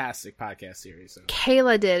fantastic podcast series. So.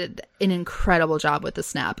 Kayla did an incredible job with The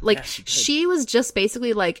Snap. Like, she was just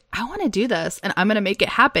basically like, I want to do this and I'm going to make it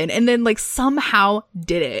happen. And then like somehow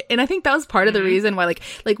did it. And I think that was part of the reason why like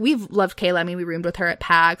we've loved Kayla. I mean, we roomed with her at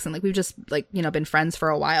PAX, and like we've just like, been friends for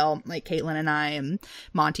a while, like Caitlin and I and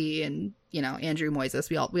Monty and, Andrew Moises.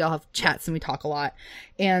 We all have chats and we talk a lot.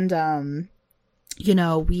 And,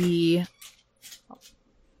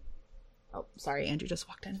 sorry, Andrew just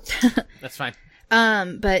walked in. That's fine.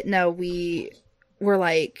 But no, we were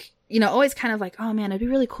like, always kind of like, oh man, it'd be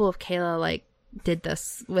really cool if Kayla like did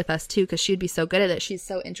this with us too, because she'd be so good at it. She's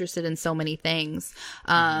so interested in so many things.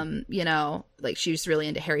 Like she's really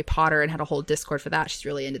into Harry Potter and had a whole Discord for that. She's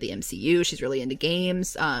really into the MCU. She's really into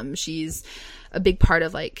games. She's a big part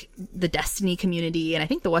of like the Destiny community, and I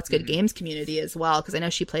think the What's Good Games community as well, because I know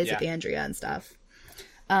she plays with Andrea and stuff.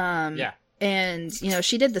 And,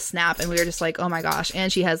 she did The Snap, and we were just like, oh my gosh. And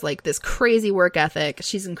she has like this crazy work ethic.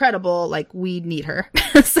 She's incredible. Like, we need her.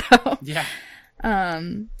 So, yeah.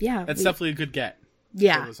 That's definitely a good get.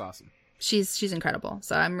 Yeah. It was awesome. She's incredible.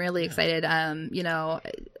 So I'm really excited.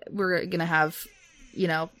 We're going to have,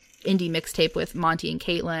 indie mixtape with Monty and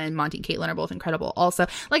Caitlin. Monty and Caitlin are both incredible. Also,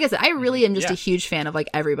 like I said, I really am just a huge fan of like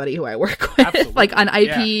everybody who I work with, like on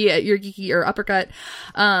IP, Your Geeky or Uppercut.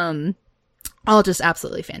 All just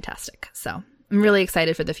absolutely fantastic. So I'm really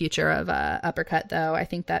excited for the future of Uppercut, though. I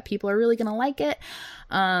think that people are really going to like it.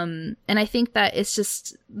 And I think that it's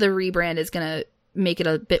just the rebrand is going to make it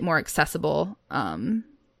a bit more accessible. I'm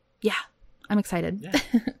excited.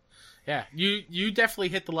 Yeah. You definitely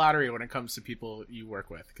hit the lottery when it comes to people you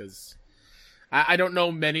work with, because I don't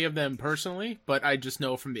know many of them personally, but I just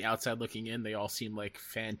know from the outside looking in, they all seem like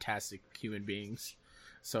fantastic human beings.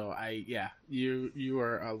 So you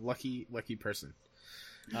are a lucky person.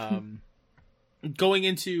 Going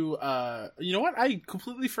into you know what? I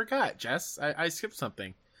completely forgot, Jess. I skipped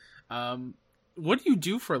something. What do you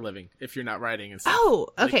do for a living if you're not writing and stuff? Oh,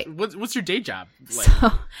 okay. Like, what's your day job like?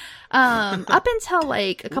 So, up until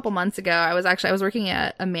like a couple months ago, I was working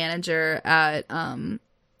at a manager at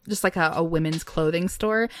just like a women's clothing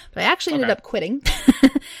store, but I actually ended up quitting.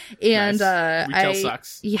 And nice. Retail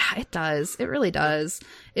sucks. Yeah, it does. It really does.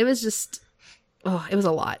 It was just it was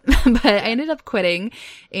a lot. But I ended up quitting,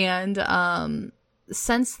 and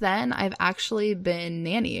since then I've actually been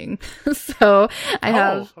nannying. So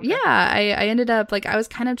I ended up like, I was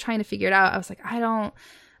kind of trying to figure it out. I was like, I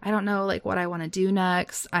don't know like what I want to do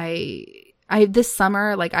next. I this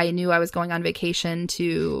summer, like, I knew I was going on vacation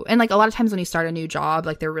and like a lot of times when you start a new job,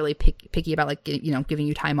 like they're really picky about like, giving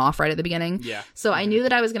you time off right at the beginning. Yeah. So I knew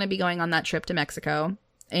that I was going to be going on that trip to Mexico,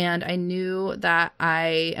 and I knew that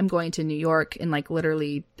I am going to New York in like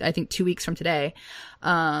literally, I think 2 weeks from today.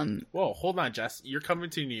 Whoa, hold on, Jess. You're coming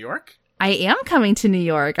to New York? I am coming to New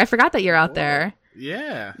York. I forgot that you're out there.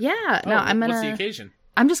 Yeah. Yeah. No, what's the occasion?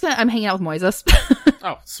 I'm hanging out with Moises.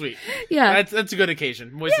 Oh, sweet. Yeah. That's a good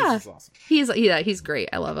occasion. Moises is awesome. He's great.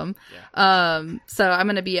 I love him. Yeah. So I'm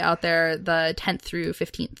going to be out there the 10th through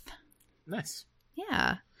 15th. Nice.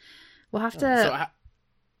 Yeah. We'll have to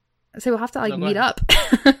we'll have to like meet up.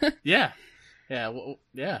 Yeah. Yeah. Well,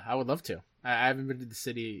 yeah, I would love to. I haven't been to the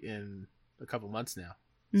city in a couple months now.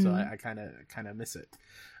 So I kind of miss it.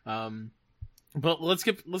 But let's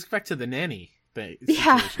get back to the nanny thing.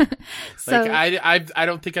 Yeah. So I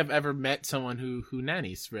don't think I've ever met someone who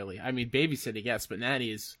nannies really. I mean, babysitting, yes, but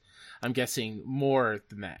nannies, I'm guessing more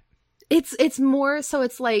than that. It's more, so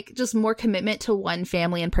it's like just more commitment to one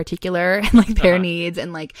family in particular and like their needs,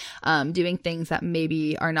 and like doing things that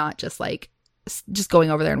maybe are not just like just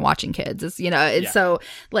going over there and watching kids. It's so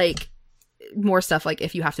like more stuff like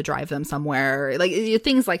if you have to drive them somewhere, like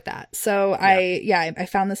things like that. So I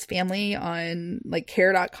found this family on like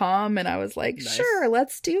care.com, and I was like, nice. Sure,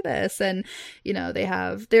 let's do this. And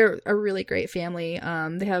they're a really great family.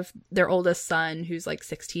 They have their oldest son who's like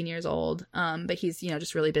 16 years old, but he's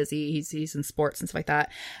just really busy. He's in sports and stuff like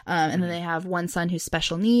that. And then they have one son who's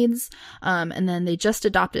special needs, and then they just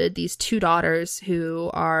adopted these two daughters who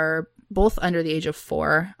are both under the age of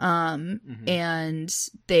 4, and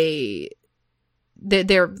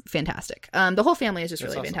they're fantastic. The whole family is just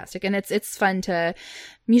really awesome. Fantastic, and it's fun to.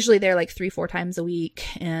 I'm usually there like 3-4 times a week,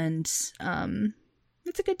 and it's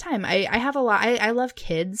a good time. I have a lot. I love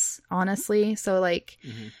kids, honestly. So like,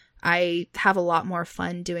 I have a lot more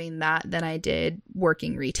fun doing that than I did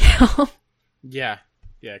working retail. Yeah.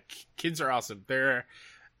 Kids are awesome.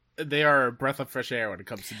 They are a breath of fresh air when it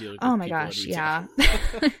comes to dealing with people. Oh my gosh, yeah.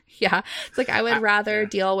 Yeah. It's like I would rather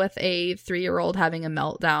deal with a 3-year-old having a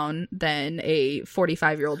meltdown than a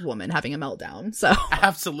 45-year-old woman having a meltdown. So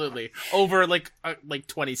absolutely. Over like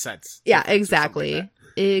 20 cents. Yeah, exactly. Like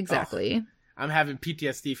exactly. Oh, I'm having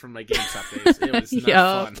PTSD from my GameStop days. It was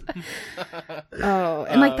not fun. Oh,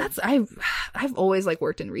 and like I've always like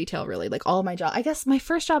worked in retail, really. Like all of my job. I guess my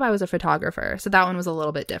first job I was a photographer, so that one was a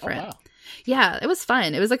little bit different. Oh, wow. Yeah, it was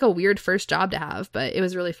fun. It was like a weird first job to have, but it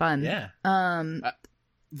was really fun. Yeah.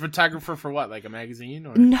 Photographer for what? Like a magazine?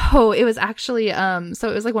 Or no, it was actually so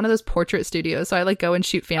it was like one of those portrait studios. So I like go and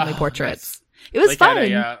shoot family portraits. Nice. It was like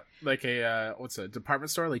fun. Like a what's a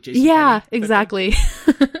department store? Like JC Yeah, exactly.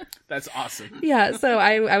 That's awesome. Yeah, so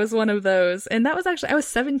I was one of those, and that was actually, I was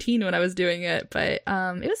 17 when I was doing it, but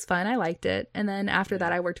it was fun. I liked it. And then after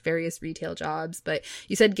that, I worked various retail jobs. But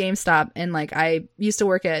you said GameStop, and like I used to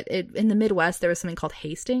work at it in the Midwest. There was something called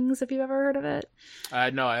Hastings. If you've ever heard of it.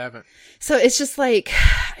 No, I haven't. So it's just like,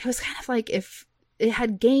 it was kind of like if it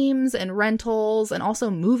had games and rentals and also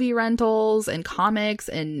movie rentals and comics,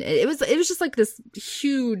 and it was just like this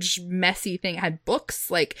huge messy thing. It had books,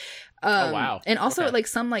 like oh wow, and also like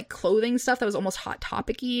some like clothing stuff that was almost Hot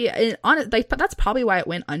Topic-y, and but that's probably why it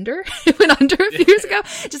went under. It went under a few years ago,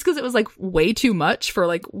 just because it was like way too much for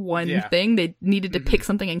like one thing. They needed to pick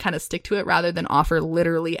something and kind of stick to it rather than offer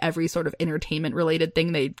literally every sort of entertainment related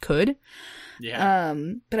thing they could. Yeah.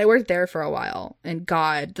 But I worked there for a while, and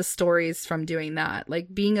God, the stories from doing that,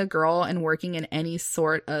 like being a girl and working in any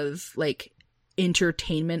sort of like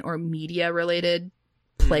entertainment or media related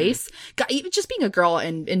place. God, even just being a girl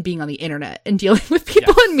and being on the internet and dealing with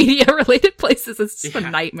people in media related places is just a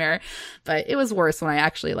nightmare. But it was worse when I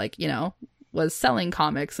actually like, was selling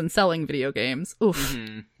comics and selling video games. Oof.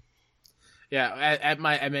 Yeah. At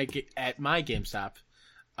my GameStop,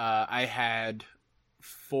 I had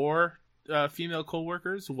 4 female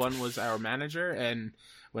coworkers. One was our manager, and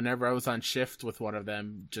whenever I was on shift with one of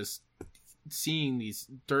them, just seeing these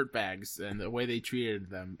dirtbags and the way they treated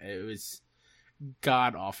them, it was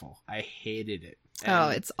god awful. I hated it.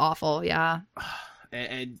 And, it's awful. Yeah.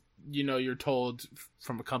 And you know, you're told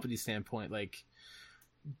from a company standpoint, like,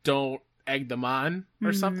 don't egg them on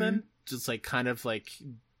or something. Just like kind of like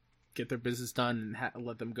get their business done and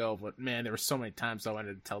let them go. But man, there were so many times I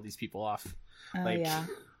wanted to tell these people off. Yeah.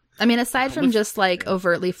 I mean, aside from just like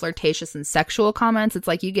overtly flirtatious and sexual comments, it's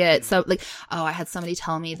like you get so like, oh, I had somebody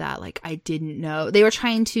tell me that like I didn't know they were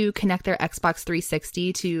trying to connect their Xbox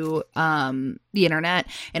 360 to the internet,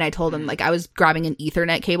 and I told them like I was grabbing an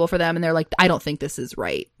Ethernet cable for them, and they're like, I don't think this is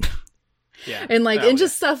right. Yeah, and like and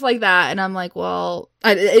just stuff like that, and I'm like, well,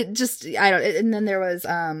 I don't. And then there was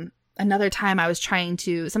another time I was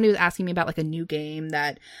somebody was asking me about like a new game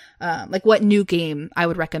that like what new game I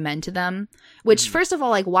would recommend to them, which first of all,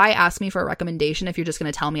 like, why ask me for a recommendation if you're just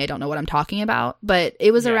going to tell me I don't know what I'm talking about? But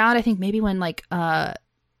it was around, I think maybe when like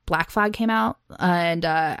Black Flag came out, and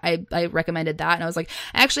I recommended that, and I was like,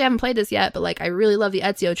 I actually haven't played this yet, but like I really love the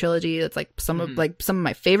Ezio trilogy. It's like some of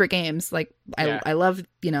my favorite games. Like I love,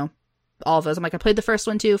 you know, all of those. I'm like, I played the first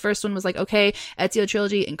one too. First one was like, okay. Ezio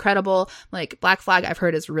trilogy, incredible. Like Black Flag, I've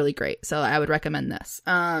heard is really great, so I would recommend this.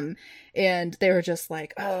 And they were just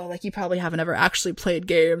like, oh, like you probably haven't ever actually played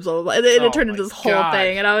games. And it turned into this whole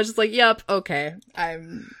thing, and I was just like, yep, okay.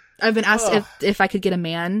 I've been asked if I could get a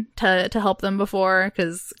man to help them before,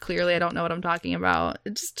 because clearly I don't know what I'm talking about.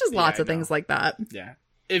 Just lots of things like that. Yeah.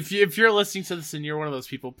 If you're listening to this and you're one of those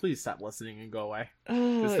people, please stop listening and go away.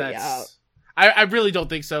 I really don't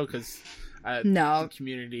think so, because the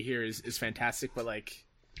community here is fantastic. But like,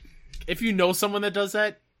 if you know someone that does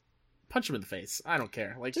that, punch them in the face. I don't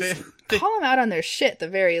care. Like, just call them out on their shit at the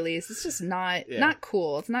very least. It's just not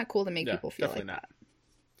cool. It's not cool to make people feel like that.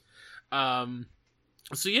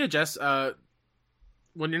 So yeah, Jess,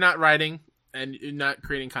 when you're not writing and you're not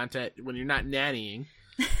creating content, when you're not nannying,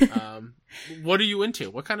 what are you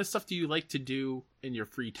into? What kind of stuff do you like to do in your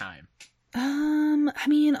free time? I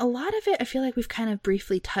mean, a lot of it, I feel like we've kind of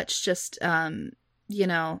briefly touched just, you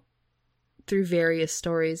know, through various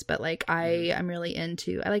stories, but like I'm really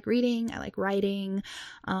into, I like reading, I like writing,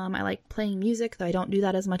 I like playing music, though I don't do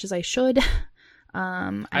that as much as I should.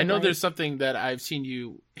 I know there's something that I've seen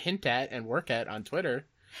you hint at and work at on Twitter.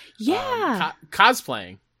 Yeah.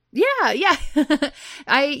 Cosplaying. Yeah.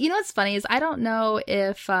 You know what's funny is I don't know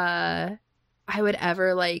if I would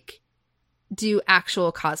ever like do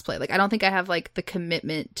actual cosplay. Like I don't think I have like the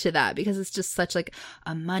commitment to that, because it's just such like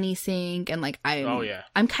a money sink, and like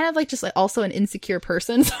I'm kind of like just like also an insecure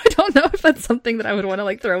person, so I don't know if that's something that I would want to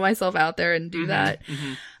like throw myself out there and do that.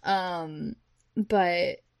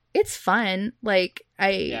 But it's fun. Like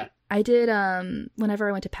I did whenever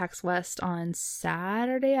I went to PAX West on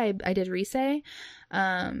Saturday, I did Rise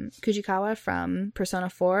Kujikawa from Persona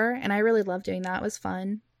 4, and I really loved doing that. It was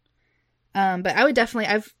fun. But I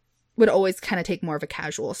would always kind of take more of a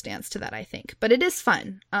casual stance to that, I think. But it is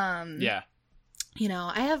fun. You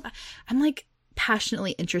know, I'm like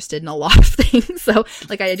passionately interested in a lot of things. So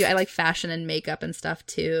like I like fashion and makeup and stuff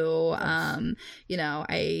too. You know,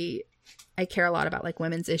 I care a lot about like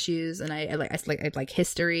women's issues, and I like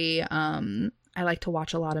history. I like to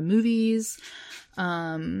watch a lot of movies.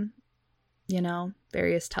 You know,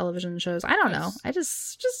 various television shows. I don't know. I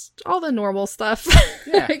just all the normal stuff.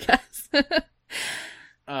 Yeah. I guess.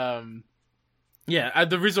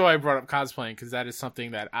 The reason why I brought up cosplaying, because that is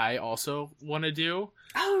something that I also want to do.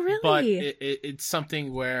 Oh, really? But it's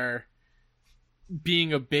something where,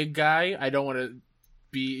 being a big guy, I don't want to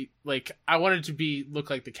be like, I wanted to look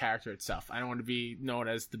like the character itself. I don't want to be known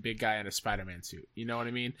as the big guy in a Spider-Man suit. You know what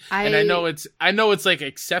I mean? And I know it's like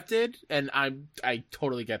accepted, and I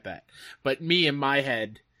totally get that. But me, in my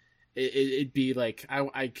head, it'd be like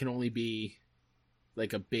I can only be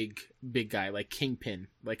like a big guy, like Kingpin.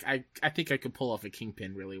 Like I think I could pull off a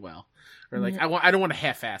Kingpin really well, or like I don't want to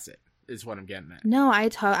half-ass it, is what I'm getting at. No,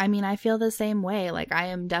 I mean, I feel the same way. Like I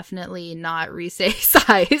am definitely not Rise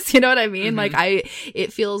size. You know what I mean? Like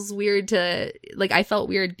it feels weird to like, I felt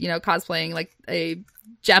weird, you know, cosplaying like a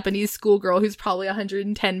Japanese schoolgirl who's probably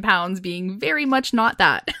 110 pounds, being very much not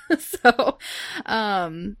that. So,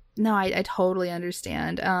 no, I totally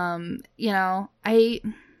understand. You know,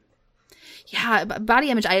 Yeah, body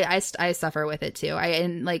image, I suffer with it too.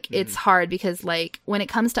 It's hard because like when it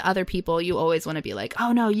comes to other people, you always want to be like,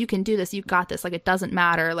 oh no, you can do this, you got this, like it doesn't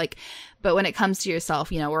matter. Like, but when it comes to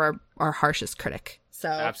yourself, we're our harshest critic. So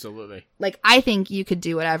absolutely, like I think you could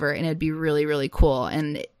do whatever and it'd be really, really cool.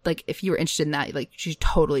 And like if you were interested in that, like you should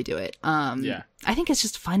totally do it. Yeah, I think it's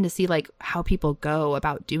just fun to see like how people go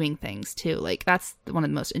about doing things too. Like that's one of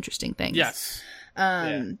the most interesting things. Yes.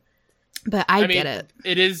 But I get it.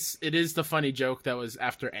 It is the funny joke that was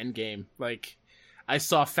after Endgame. Like, I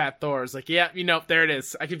saw Fat Thor. I was like, yeah, there it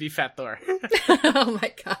is. I could be Fat Thor. Oh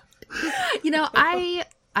my god.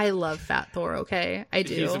 I love Fat Thor. Okay, I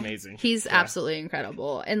do. He's amazing. He's absolutely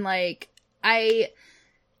incredible. And like I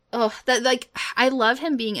love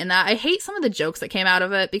him being in that. I hate some of the jokes that came out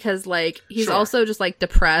of it because like he's also just like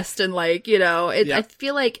depressed and like I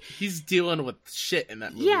feel like he's dealing with shit in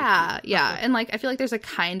that movie. Yeah, and like I feel like there's a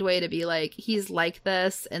kind way to be like he's like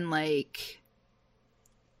this and like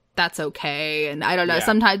that's okay. And I don't know.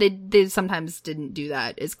 Sometimes they sometimes didn't do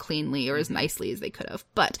that as cleanly or as nicely as they could have.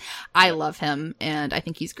 But I love him and I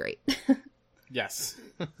think he's great. Yes.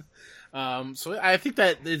 So I think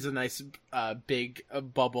that is a nice big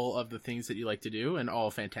bubble of the things that you like to do and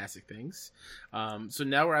all fantastic things. So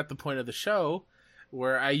now we're at the point of the show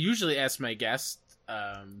where I usually ask my guests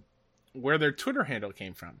where their Twitter handle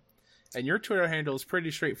came from. And your Twitter handle is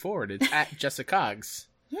pretty straightforward. It's at JessiCogs.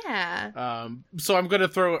 Yeah. So I'm going to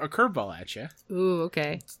throw a curveball at you. Ooh,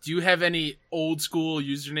 okay. Do you have any old school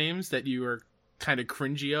usernames that you are kind of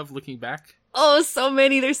cringy of looking back? Oh, so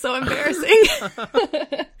many. They're so embarrassing.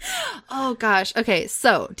 Oh, gosh. Okay,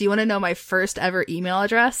 so do you want to know my first ever email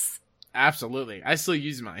address? Absolutely. I still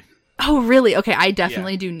use mine. Oh, really? Okay, I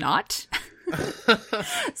definitely do not.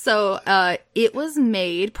 So it was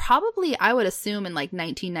made probably, I would assume, in like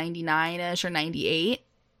 1999-ish or 98.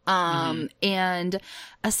 And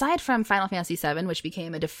aside from Final Fantasy VII, which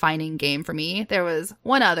became a defining game for me, there was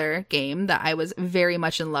one other game that I was very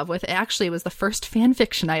much in love with. It actually was the first fan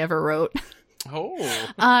fiction I ever wrote. Oh.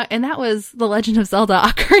 And that was The Legend of Zelda: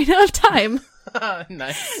 Ocarina of Time.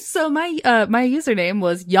 Nice. So my username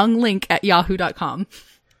was younglink@yahoo.com.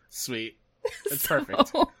 Sweet. That's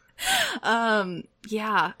perfect.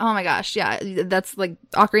 Yeah. Oh my gosh. Yeah. That's like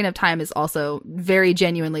Ocarina of Time is also very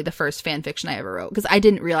genuinely the first fan fiction I ever wrote because I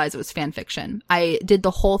didn't realize it was fan fiction. I did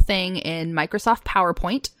the whole thing in Microsoft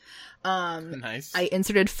PowerPoint. Nice. I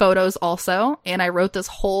inserted photos also, and I wrote this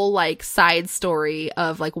whole like side story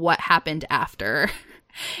of like what happened after,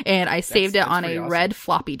 and I saved it on a red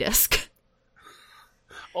floppy disk.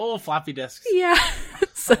 Oh, floppy disks. Yeah.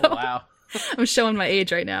 So wow. I'm showing my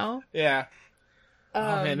age right now. Yeah.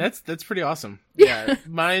 Oh man, that's pretty awesome. Yeah,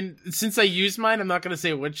 mine. Since I use mine, I'm not gonna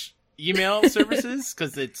say which email services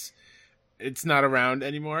because it's not around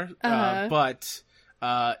anymore. But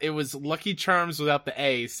it was Lucky Charms without the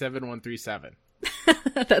A 7137.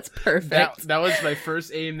 That's perfect. That was my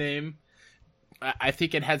first AIM name. I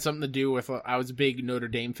think it had something to do with I was a big Notre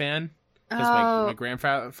Dame fan because my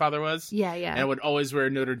grandfather was. Yeah. And I would always wear a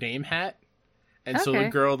Notre Dame hat, and so the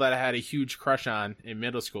girl that I had a huge crush on in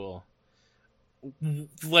middle school.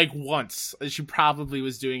 Like once, she probably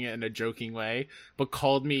was doing it in a joking way, but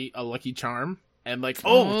called me a Lucky Charm, and like,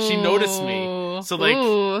 she noticed me. So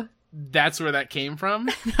like, that's where that came from.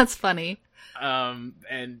 That's funny.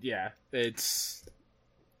 And yeah, it's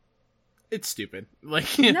stupid.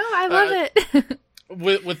 Like, no, I love it.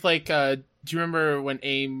 with like, do you remember when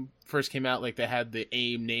AIM first came out? Like they had the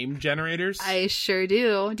AIM name generators. I sure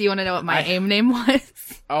do. Do you want to know what my AIM name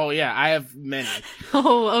was? Oh yeah, I have many.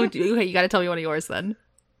 Okay, you got to tell me one of yours then.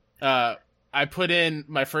 I put in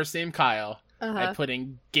my first name Kyle. I put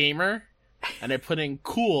in gamer, and I put in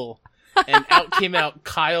cool, and out came out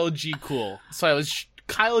Kyle G Cool. So I was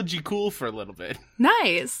Kyle G Cool for a little bit.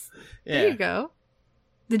 Nice. Yeah. There you go.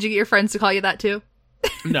 Did you get your friends to call you that too?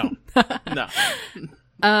 No. No.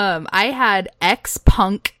 I had X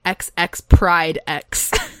Punk XX Pride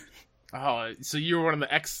X. Oh, so you were one of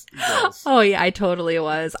the X girls. Oh yeah, I totally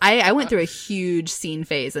was. I went through a huge scene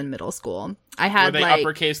phase in middle school. I had were they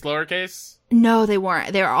uppercase, lowercase? No, they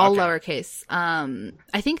weren't. They were all lowercase.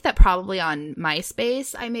 I think that probably on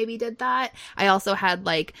MySpace I maybe did that. I also had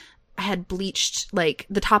I had bleached, like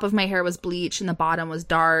the top of my hair was bleached and the bottom was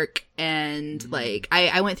dark, and like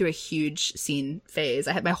I went through a huge scene phase.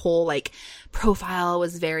 I had my whole like profile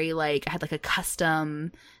was very like I had like a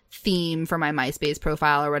custom theme for my MySpace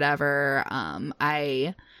profile or whatever.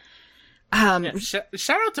 Shout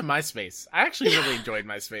out to MySpace. I actually really enjoyed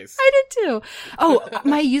MySpace. I did too. Oh,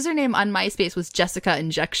 my username on MySpace was Jessica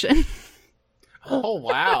Injection. Oh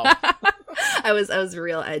wow. I was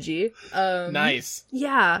real edgy. Nice.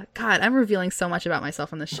 Yeah. God, I'm revealing so much about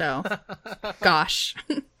myself on the show. Gosh.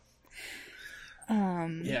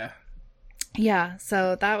 Yeah. Yeah,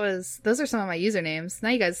 so those are some of my usernames. Now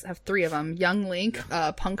you guys have 3 of them. Young Link,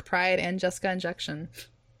 Punk Pride, and Jessica Injection.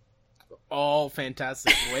 All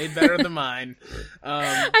fantastic. Way better than mine.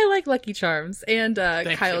 I like Lucky Charms and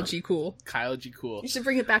Kyle you. G. Cool. Kyle G. Cool. You should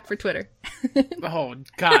bring it back for Twitter. Oh,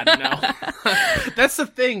 God, no. That's the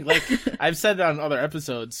thing. Like, I've said it on other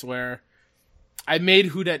episodes where I made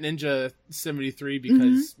Who Dat Ninja 73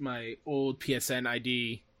 because my old PSN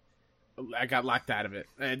ID... I got locked out of it.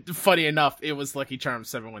 And funny enough, it was Lucky Charms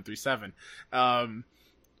 7137.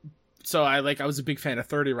 So I was a big fan of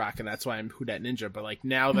 30 Rock, and that's why I'm Who Dat Ninja. But like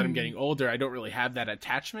now that I'm getting older, I don't really have that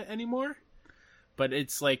attachment anymore. But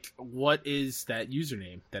it's like, what is that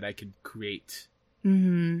username that I could create?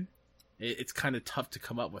 Mm-hmm. It's kind of tough to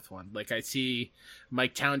come up with one. Like I see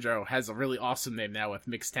Mike Towndrow has a really awesome name now with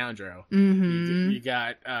Mix Towndrow. Mm-hmm. You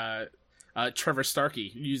got Trevor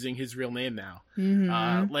Starkey using his real name now.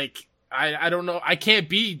 Mm-hmm. I don't know. I can't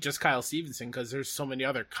be just Kyle Stevenson because there's so many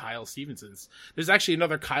other Kyle Stevensons. There's actually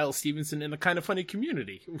another Kyle Stevenson in the Kind of Funny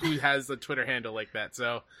community who has a Twitter handle like that.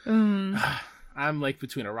 So I'm like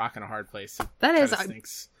between a rock and a hard place. That is,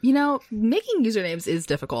 making usernames is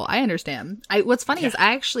difficult. I understand. What's funny is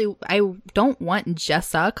I don't want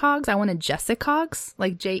Jessa Cogs. I wanted Jessic Cogs,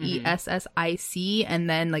 like Jessic, and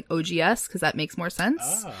then like OGS because that makes more sense.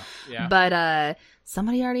 Oh, yeah. But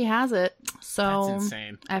somebody already has it, so that's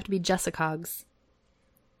insane. I have to be Jessica Cogs.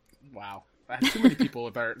 Wow, I have too many people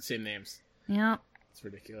with our same names. Yeah, it's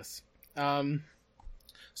ridiculous.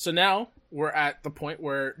 So now we're at the point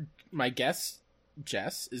where my guest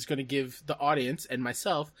Jess is going to give the audience and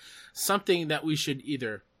myself something that we should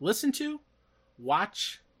either listen to,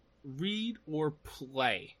 watch, read, or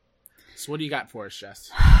play. So what do you got for us, Jess?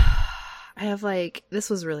 I have this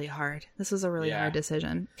was really hard. This was a really hard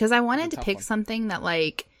decision because I wanted to pick something that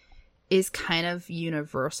is kind of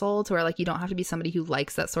universal to where you don't have to be somebody who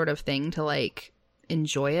likes that sort of thing to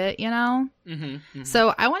enjoy it, you know? Mm-hmm, mm-hmm.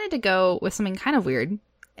 So I wanted to go with something kind of weird,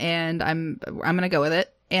 and I'm going to go with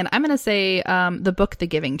it. And I'm going to say the book The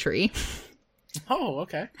Giving Tree. Oh,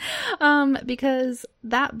 okay. Because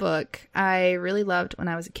that book I really loved when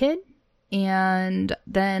I was a kid. And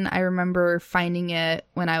then I remember finding it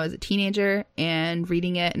when I was a teenager and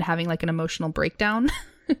reading it and having an emotional breakdown.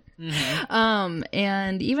 Mm-hmm.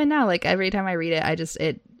 And even now, every time I read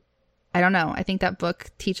it, I don't know. I think that book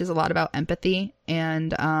teaches a lot about empathy,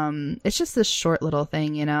 and it's just this short little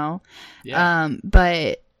thing, you know? Yeah.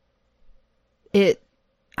 But I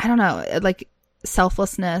don't know,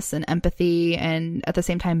 selflessness and empathy and at the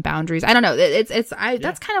same time boundaries. I don't know.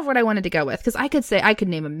 That's kind of what I wanted to go with because I could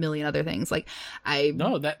name a million other things.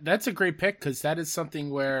 That's a great pick because that is something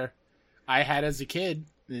where I had as a kid.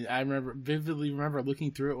 I vividly remember looking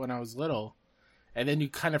through it when I was little, and then you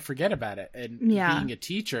kind of forget about it. And being a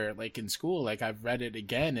teacher, in school, I've read it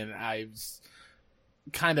again, and I was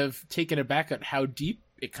kind of taken aback at how deep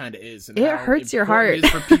it kind of is, and it hurts your heart. It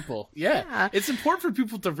is for people. Yeah. It's important for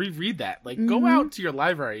people to reread that. Go out to your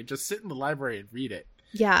library, just sit in the library and read it.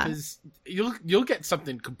 Yeah, because you'll get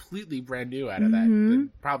something completely brand new out of that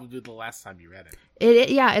than probably the last time you read it.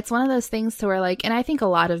 It's one of those things to where and I think a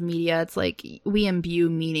lot of media, it's we imbue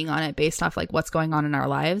meaning on it based off what's going on in our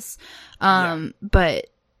lives. But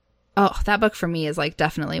that book for me is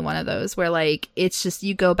definitely one of those where it's just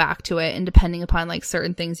you go back to it, and depending upon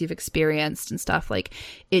certain things you've experienced and stuff,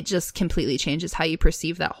 it just completely changes how you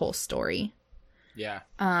perceive that whole story. Yeah.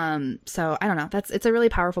 So I don't know. It's a really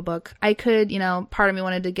powerful book. I could, part of me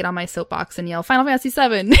wanted to get on my soapbox and yell Final Fantasy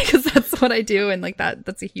VII because that's what I do, and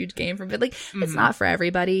that's a huge game for me. But it's not for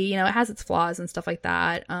everybody. It has its flaws and stuff like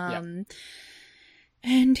that. And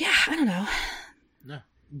I don't know. No.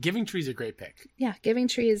 Giving Tree is a great pick. Yeah, Giving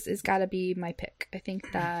Tree is got to be my pick. I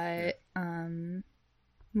think that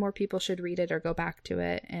more people should read it or go back to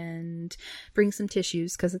it and bring some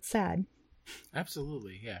tissues because it's sad.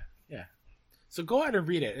 Absolutely, yeah. So go out and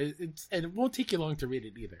read it. And it won't take you long to read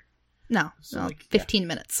it either. No, 15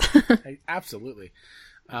 minutes. Absolutely.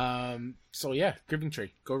 So yeah, Giving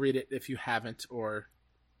Tree. Go read it if you haven't, or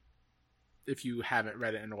if you haven't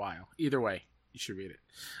read it in a while. Either way, you should read it.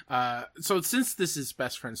 So since this is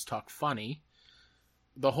Best Friends Talk Funny,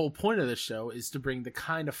 the whole point of the show is to bring the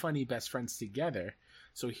Kind of Funny best friends together.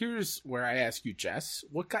 So here's where I ask you, Jess,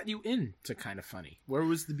 what got you into Kind of Funny? Where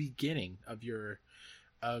was the beginning of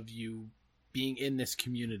you being in this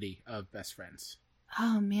community of best friends?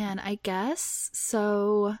 Oh man, I guess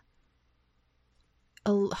so.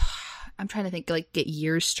 I'm trying to think, get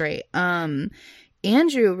years straight.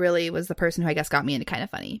 Andrew really was the person who I guess got me into Kind of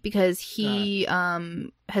Funny, because he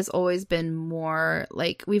has always been more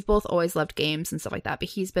like, we've both always loved games and stuff like that, but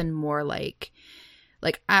he's been more like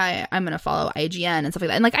I'm gonna follow IGN and stuff like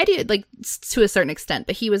that, and like I do, like to a certain extent,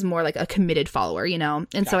 but he was more like a committed follower, you know.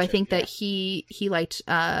 And so I think that he liked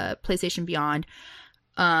PlayStation Beyond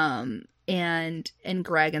and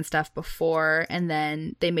Greg and stuff before, and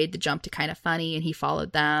then they made the jump to Kind of Funny and he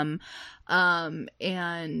followed them,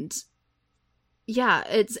 and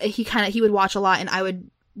yeah, he would watch a lot, and I would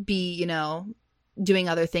be, you know, doing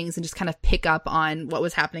other things and just kind of pick up on what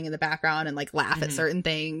was happening in the background and like laugh at certain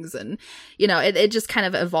things, and you know, it just kind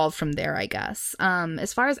of evolved from there, I guess.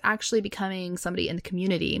 As far as actually becoming somebody in the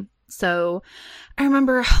community, so I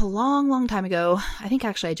remember a long time ago, I think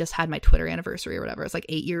actually I just had my Twitter anniversary or whatever, it's like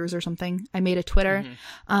 8 years or something, I made a Twitter,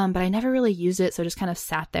 but I never really used it, so I just kind of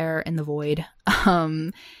sat there in the void.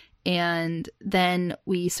 And then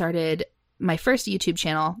we started my first YouTube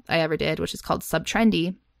channel I ever did, which is called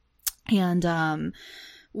Subtrendy. And that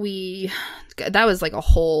was like a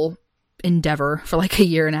whole endeavor for like a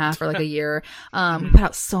year and a half or like a year. We put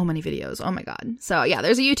out so many videos. Oh my God. So yeah,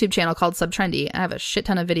 there's a YouTube channel called Subtrendy. I have a shit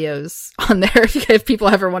ton of videos on there if people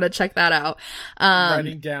ever want to check that out.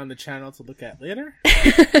 Writing down the channel to look at later.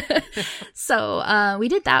 So we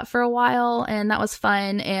did that for a while, and that was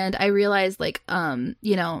fun. And I realized like,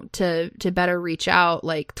 you know, to better reach out,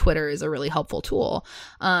 like Twitter is a really helpful tool.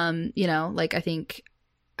 You know, like I think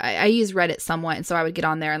I use Reddit somewhat, and so I would get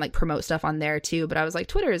on there and like promote stuff on there too, but I was like,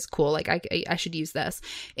 Twitter is cool, like I should use this.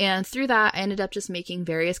 And through that I ended up just making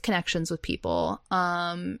various connections with people,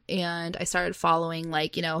 and I started following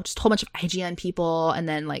like, you know, just a whole bunch of IGN people, and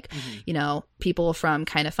then like you know, people from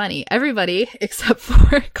Kind of Funny, everybody except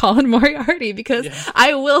for Colin Moriarty, because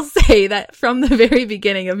I will say that from the very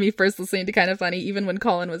beginning of me first listening to Kind of Funny, even when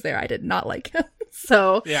Colin was there, I did not like him.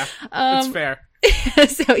 So yeah, it's fair.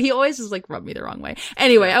 So he always just like rubbed me the wrong way.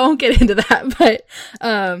 Anyway, I won't get into that, but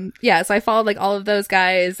yeah, so I followed like all of those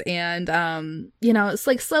guys, and you know, it's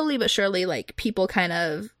like slowly but surely like people kind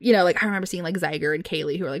of, you know, like I remember seeing like Zyger and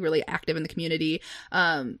Kaylee, who are like really active in the community,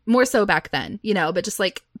 more so back then, you know, but just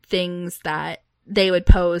like things that they would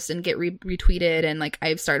post and get retweeted, and like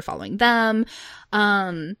I've started following them.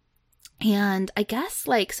 And I guess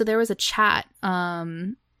like, so there was a chat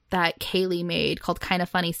that Kaylee made called Kind of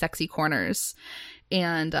Funny Sexy Corners,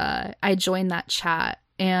 and I joined that chat,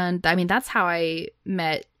 and I mean that's how I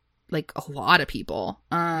met like a lot of people.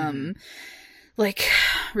 Like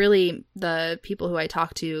really the people who I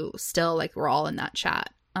talked to still like were all in that chat.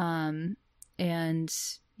 And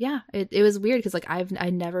yeah, it was weird because like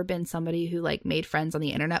I'd never been somebody who like made friends on the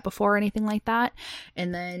internet before or anything like that,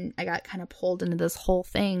 and then I got kind of pulled into this whole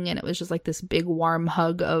thing, and it was just like this big warm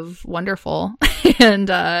hug of wonderful. And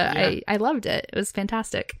I loved it. It was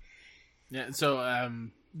fantastic. Yeah. So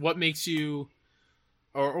what makes you,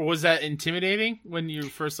 or was that intimidating when you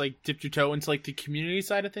first like dipped your toe into like the community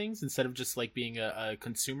side of things instead of just like being a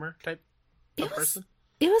consumer type of person?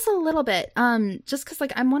 It was a little bit, just because,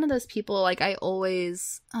 like, I'm one of those people, like, I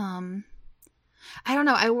always, I don't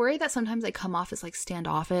know, I worry that sometimes I come off as, like,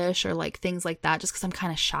 standoffish or, like, things like that just because I'm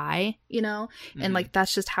kind of shy, you know? And, like,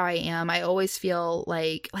 that's just how I am. I always feel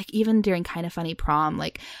like, even during Kind of Funny prom,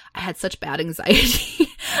 like, I had such bad anxiety.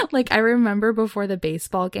 Like, I remember before the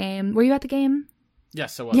baseball game. Were you at the game?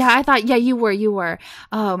 Yes, I was. Yeah, I thought, yeah, you were.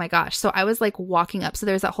 Oh my gosh. So I was like walking up. So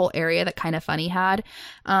there's that whole area that Kind of Funny had.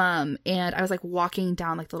 And I was like walking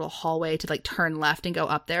down like the little hallway to like turn left and go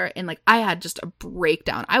up there. And like I had just a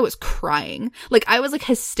breakdown. I was crying. Like I was like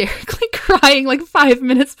hysterically crying like 5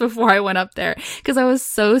 minutes before I went up there because I was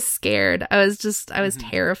so scared. I was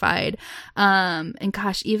terrified. And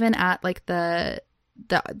gosh, even at like the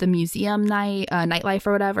museum night, nightlife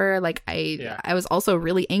or whatever, like I was also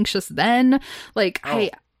really anxious then. Like I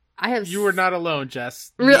have. You were not alone,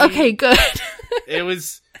 Jess. Okay, good. It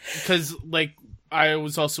was because like I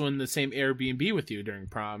was also in the same Airbnb with you during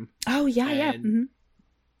prom. Oh yeah, yeah. Mm-hmm.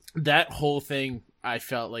 That whole thing, I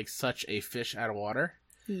felt like such a fish out of water.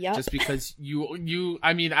 Yeah. Just because you,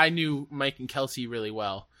 I mean, I knew Mike and Kelsey really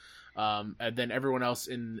well, and then everyone else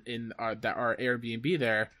in our Airbnb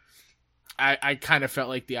there. I kind of felt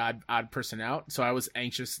like the odd person out, so I was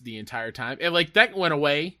anxious the entire time. And like that went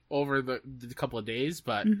away over the couple of days,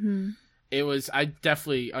 but it was. I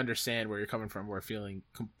definitely understand where you're coming from. We're feeling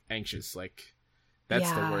anxious, like that's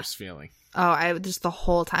the worst feeling. Oh, I just the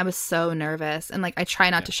whole time I was so nervous, and like I try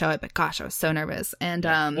not to show it, but gosh, I was so nervous. And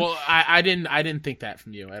well, I didn't think that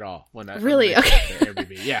from you at all when I really okay.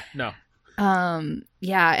 Airbnb. Yeah, no.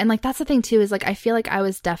 Yeah, and like that's the thing too is like I feel like I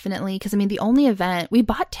was definitely, because I mean the only event we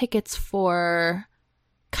bought tickets for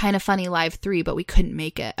Kind of Funny Live 3, but we couldn't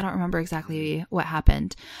make it. I don't remember exactly what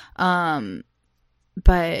happened.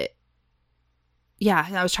 But yeah,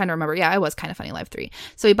 I was trying to remember. Yeah, it was Kind of Funny Live 3.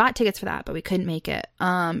 So we bought tickets for that, but we couldn't make it.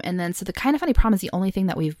 And then so the Kind of Funny Prom is the only thing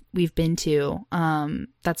that we've been to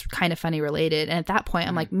that's Kind of Funny related. And at that point,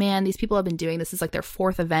 I'm like, man, these people have been doing this is like their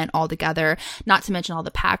 4th event altogether. Not to mention all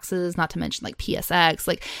the PAXs, not to mention like PSX.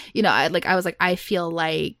 Like, you know, I was like, I feel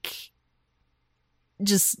like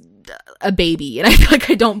just a baby, and I feel like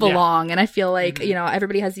I don't belong. And I feel like, you know,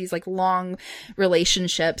 everybody has these like long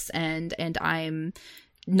relationships, and I'm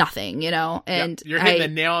nothing, you know. And you're hitting the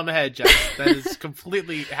nail on the head, Jess. That is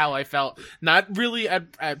completely how I felt. Not really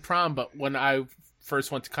at prom, but when I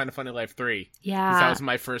first went to Kind of Funny Life 3. Yeah, that was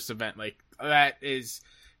my first event. Like, that is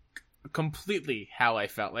completely how I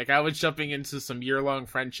felt. Like, I was jumping into some year-long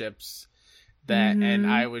friendships that, and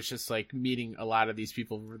I was just like meeting a lot of these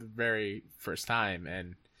people for the very first time,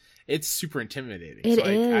 and it's super intimidating. It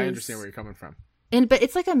is. I understand where you're coming from. But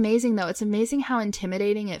it's like amazing though. It's amazing how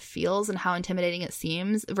intimidating it feels and how intimidating it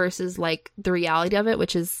seems versus like the reality of it,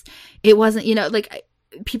 which is, it wasn't, you know, like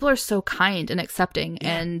people are so kind and accepting,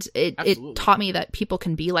 and it taught me that people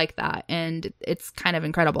can be like that, and it's kind of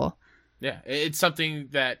incredible. Yeah, it's something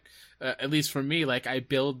that, at least for me, like I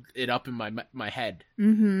build it up in my head,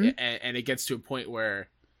 and it gets to a point where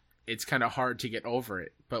it's kind of hard to get over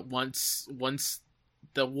it. But once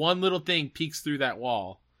the one little thing peeks through that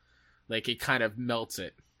wall, like it kind of melts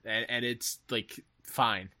it, and it's like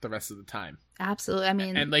fine the rest of the time. Absolutely. I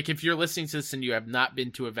mean, and like if you're listening to this and you have not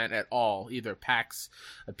been to an event at all, either PAX,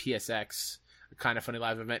 a PSX, a Kind of Funny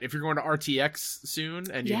Live event, if you're going to RTX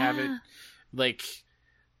soon and you haven't, like,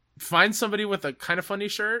 find somebody with a Kind of Funny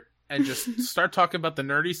shirt and just start talking about the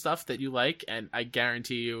nerdy stuff that you like, and I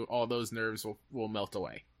guarantee you all those nerves will melt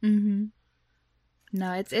away.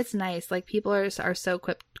 No, it's nice. Like, people are so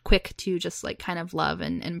quick to just like kind of love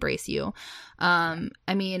and embrace you. I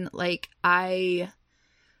mean, like I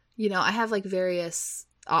have like various,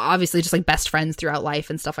 obviously just like best friends throughout life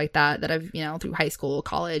and stuff like that I've, you know, through high school,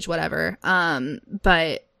 college, whatever.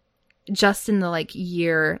 But just in the like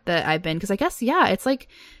year that I've been, because I guess, yeah, it's like,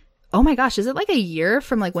 oh my gosh, is it like a year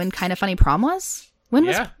from like when Kind of Funny Prom was?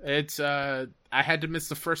 It's I had to miss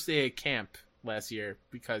the first day of camp last year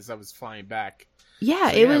because I was flying back.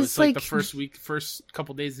 Yeah, so, it was like the first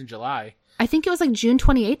couple days in July. I think it was like June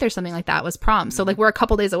 28th or something like that was prom. So like we're a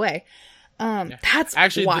couple days away. That's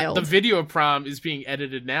actually wild. The video of prom is being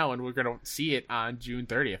edited now, and we're gonna see it on June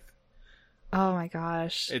 30th. Oh my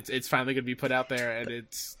gosh! It's finally gonna be put out there, and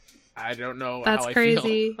I don't know. That's how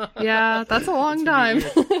crazy. I feel. Yeah, that's a long time.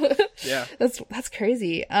 Yeah, that's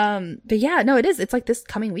crazy. But yeah, no, it is. It's like this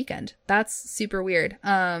coming weekend. That's super weird.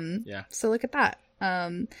 Yeah. So look at that.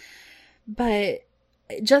 But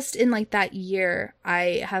just in like that year,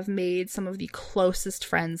 I have made some of the closest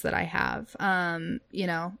friends that I have. You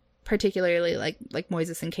know, particularly like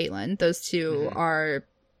Moises and Caitlin. Those two are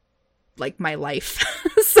like my life.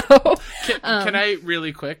 So can I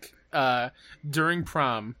really quick? During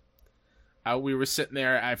prom, we were sitting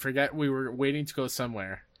there. I forget, we were waiting to go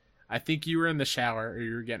somewhere. I think you were in the shower or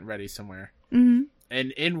you were getting ready somewhere. And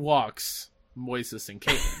in walks Moises and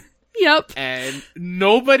Caitlin. Yep. And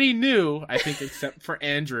nobody knew, I think, except for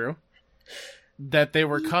Andrew, that they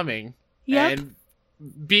were coming. Yep.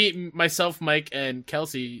 And myself, Mike, and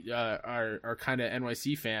Kelsey are kind of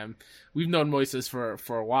NYC fam. We've known Moises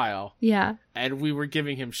for a while. Yeah. And we were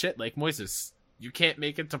giving him shit like, Moises, you can't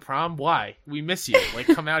make it to prom? Why? We miss you. Like,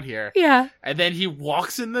 come out here. Yeah. And then he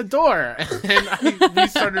walks in the door, and we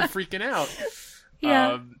started freaking out.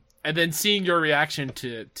 Yeah. And then seeing your reaction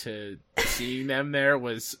to seeing them there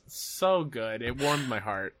was so good. It warmed my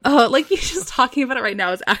heart. Oh, like you just talking about it right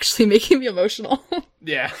now is actually making me emotional.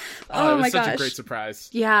 Yeah. Oh, it was my such gosh. a great surprise.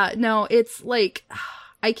 Yeah, no, it's like,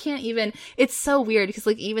 I can't even, it's so weird because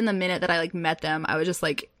like even the minute that I like met them, I was just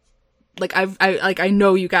like I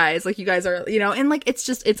know you guys, like you guys are, you know, and like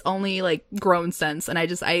it's only like grown since, and I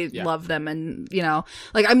love them, and you know,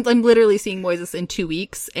 like I'm literally seeing Moises in 2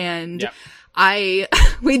 weeks, and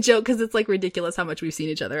we joke because it's like ridiculous how much we've seen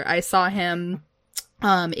each other. I saw him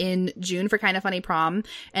in June for Kind of Funny Prom,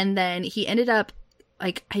 and then he ended up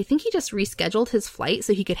like, I think he just rescheduled his flight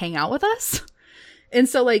so he could hang out with us. And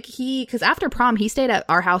so like because after prom he stayed at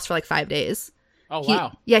our house for like 5 days. Oh,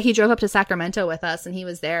 wow. He drove up to Sacramento with us, and he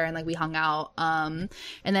was there, and like we hung out. And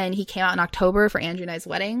then he came out in October for Andrew and I's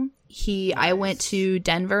wedding. Nice. I went to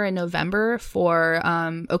Denver in November for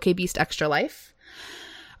OK Beast Extra Life.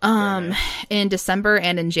 Nice. In December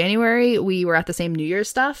and in January we were at the same New Year's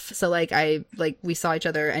stuff. So like we saw each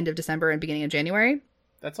other end of December and beginning of January.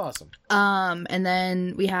 That's awesome. And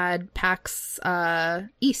then we had PAX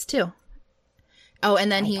East too. Oh,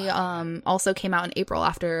 and then he also came out in April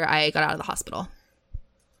after I got out of the hospital.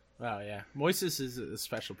 Oh, yeah. Moises is a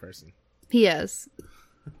special person. He is.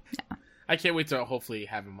 Yeah. I can't wait to hopefully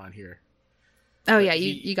have him on here. Oh, yeah,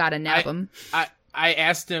 you gotta nab him. I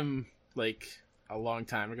asked him, like, a long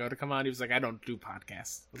time ago to come on. He was like, I don't do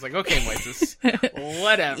podcasts. I was like, okay, Moises,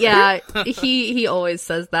 whatever. Yeah, he always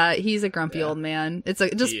says that. He's a grumpy old man. It's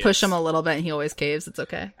like, just push him a little bit and he always caves. It's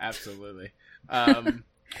okay. Absolutely.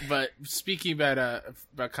 But speaking about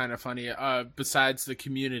kind of funny, besides the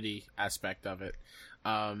community aspect of it,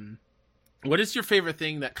 what is your favorite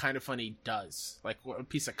thing that Kind of Funny does? Like, what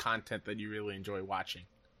piece of content that you really enjoy watching?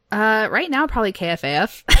 Right now, probably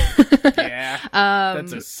KFAF. Yeah,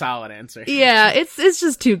 that's a solid answer. Yeah, it's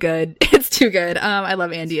just too good. It's too good. I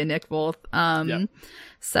love Andy and Nick both. Yep.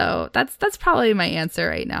 So that's probably my answer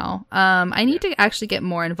right now. I need to actually get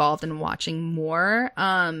more involved in watching more.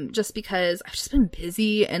 Just because I've just been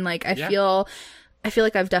busy and like I feel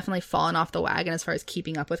like I've definitely fallen off the wagon as far as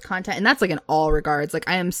keeping up with content, and that's like in all regards. Like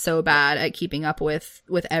I am so bad at keeping up with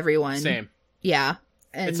everyone. Same. Yeah.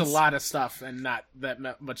 And it's a lot of stuff and not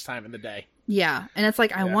that much time in the day. Yeah. And it's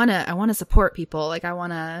like, I want to support people. Like I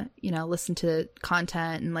want to, listen to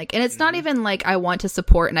content and like, and it's not even like I want to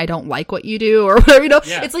support and I don't like what you do or whatever,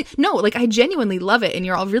 Yeah. It's like, no, like I genuinely love it and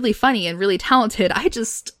you're all really funny and really talented.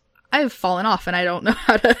 I've fallen off and I don't know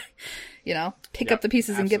how to, pick up the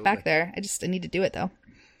pieces and get back there. I need to do it though.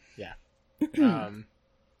 Yeah.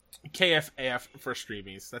 KFAF for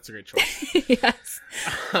streamies. That's a great choice. Yes.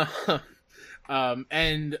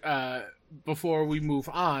 And before we move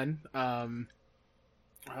on, nope,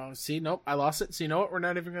 I lost it. So you know what? We're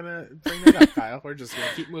not even gonna bring that up, Kyle. We're just gonna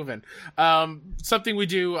keep moving. Something we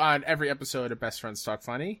do on every episode of Best Friends Talk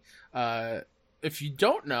Funny. If you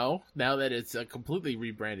don't know, now that it's a completely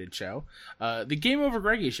rebranded show, the Game Over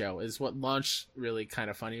Greggy show is what launched really Kind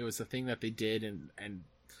of Funny. It was the thing that they did and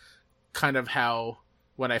kind of how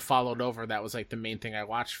when I followed over, that was like the main thing I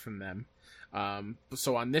watched from them.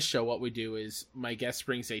 So on this show, what we do is my guest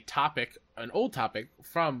brings an old topic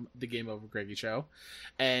from the Game Over Greggy show,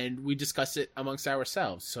 and we discuss it amongst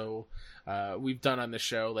ourselves. So we've done on the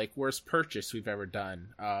show like worst purchase we've ever done.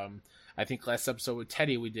 I think last episode with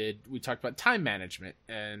Teddy we talked about time management,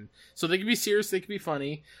 and so they can be serious, they can be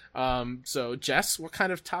funny. So Jess, what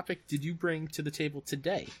kind of topic did you bring to the table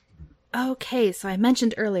today? Okay, so I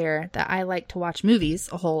mentioned earlier that I like to watch movies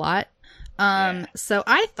a whole lot. So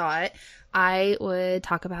I thought I would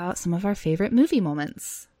talk about some of our favorite movie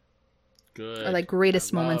moments. Good. Or like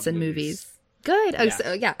greatest moments in movies. Good. Oh, Yeah.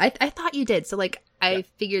 so, I thought you did. So like I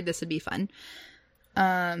figured this would be fun.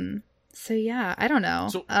 So yeah, I don't know.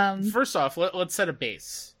 So first off, let's set a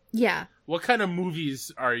base. Yeah. What kind of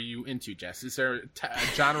movies are you into, Jess? Is there a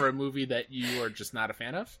genre of movie that you are just not a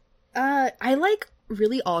fan of? I like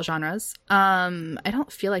really all genres. I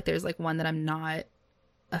don't feel like there's like one that I'm not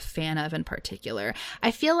a fan of in particular.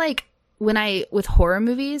 I feel like with horror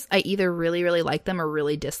movies, I either really, really like them or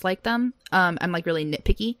really dislike them. I'm like really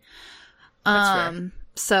nitpicky. That's fair.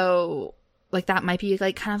 So like that might be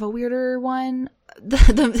like kind of a weirder one.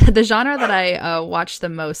 The genre that I watch the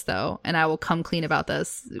most though, and I will come clean about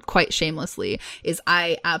this quite shamelessly, is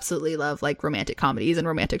I absolutely love like romantic comedies and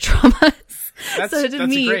romantic dramas. That's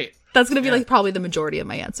great. That's going to be like probably the majority of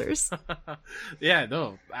my answers. Yeah,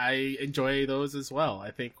 no, I enjoy those as well.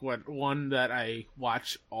 I think one that I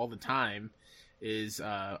watch all the time is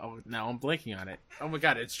now I'm blanking on it. Oh my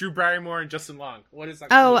god, it's Drew Barrymore and Justin Long. What is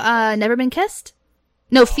that? Never Been Kissed?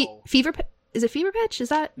 No, Fever. Is it Fever Pitch? Is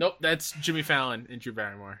that? Nope, that's Jimmy Fallon and Drew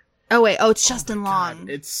Barrymore. Oh wait, it's Justin Long.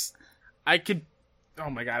 Oh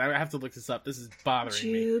my god, I have to look this up. This is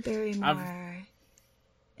bothering me. Drew Barrymore.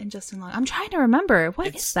 And Justin Long. I'm trying to remember.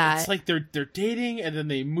 What is that? It's like they're dating and then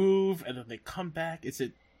they move and then they come back. Is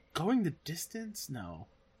it Going the Distance? No.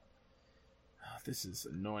 Oh, this is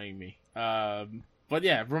annoying me. But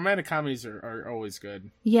yeah, romantic comedies are always good.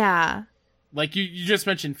 Yeah. Like you just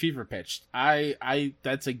mentioned Fever Pitch. I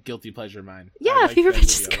that's a guilty pleasure of mine. Yeah, Fever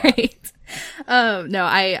Pitch is great. No,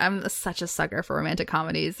 I'm such a sucker for romantic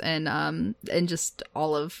comedies and just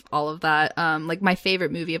all of that. Like my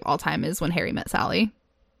favorite movie of all time is When Harry Met Sally.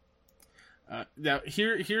 Now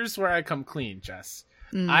here's where I come clean, Jess.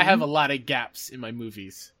 I have a lot of gaps in my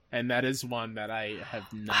movies, and that is one that I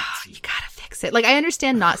have not seen. You gotta fix it. Like I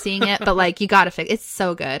understand not seeing it, but like you gotta fix it. It's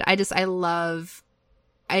so good. I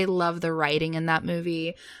love the writing in that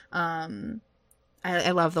movie. I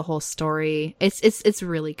love the whole story. It's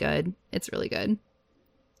really good. It's really good.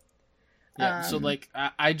 Yeah. So like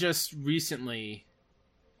I just recently,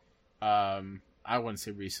 I wouldn't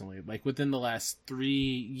say recently, like within the last 3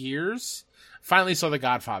 years, finally saw The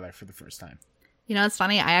Godfather for the first time. You know, it's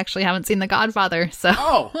funny. I actually haven't seen The Godfather, so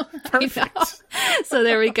Oh, perfect. So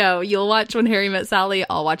there we go. You'll watch When Harry Met Sally.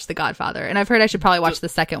 I'll watch The Godfather, and I've heard I should probably watch the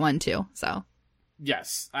second one too. So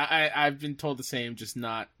Yes, I've been told the same, just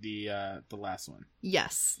not the last one.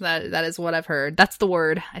 yes, that is what I've heard. That's the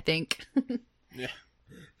word, I think. Yeah.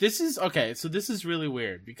 This is really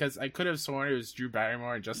weird because I could have sworn it was Drew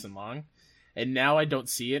Barrymore and Justin Long, and now I don't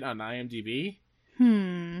see it on IMDb.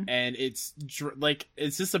 And it's like,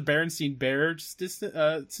 is this a Berenstein Bear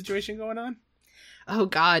situation going on? Oh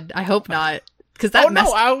God, I hope not. Because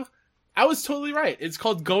that I was totally right. It's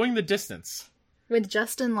called Going the Distance. With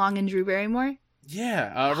Justin Long and Drew Barrymore?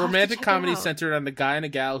 Yeah, a romantic comedy centered on the guy and a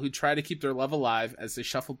gal who try to keep their love alive as they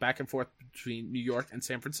shuffle back and forth between New York and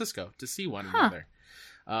San Francisco to see one another.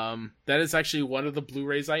 That is actually one of the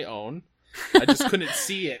Blu-rays I own. I just couldn't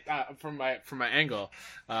see it from my angle.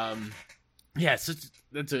 Yeah,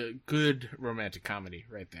 that's a good romantic comedy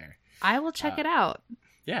right there. I will check it out.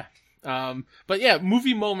 Yeah. But yeah,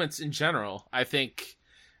 movie moments in general, I think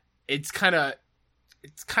it's kind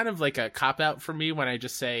of like a cop-out for me when I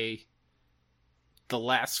just say the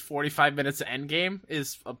last 45 minutes of Endgame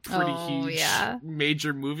is a pretty huge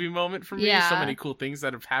major movie moment for me. Yeah. So many cool things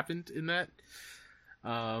that have happened in that.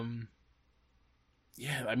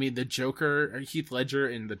 Yeah, I mean, the Joker, Heath Ledger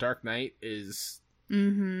in The Dark Knight is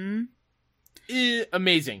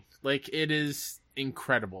amazing. Like, it is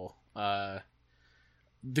incredible. The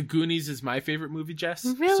Goonies is my favorite movie, Jess.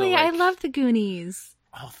 Really? So, like, I love The Goonies.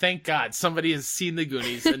 Oh, thank God. Somebody has seen The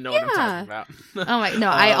Goonies and know what I'm talking about. Oh my,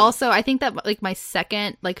 no, I think that like my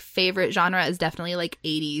second like favorite genre is definitely like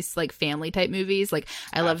 80s like family type movies. Like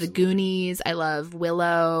I love The Goonies, I love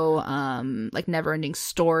Willow, like Neverending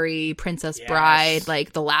Story, Princess Bride,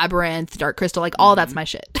 like The Labyrinth, Dark Crystal, like all that's my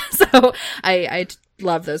shit. So I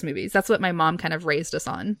love those movies. That's what my mom kind of raised us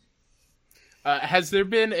on. Has there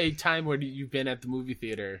been a time where you've been at the movie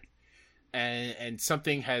theater and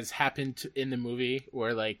something has happened in the movie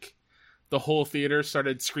where like the whole theater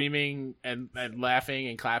started screaming and laughing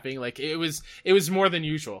and clapping? Like it was more than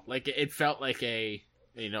usual. Like it felt like a,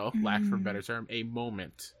 lack for a better term, a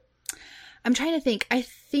moment. I'm trying to think. I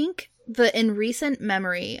think in recent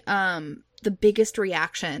memory, the biggest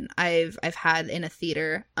reaction I've had in a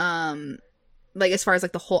theater, like as far as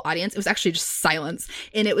like the whole audience, it was actually just silence.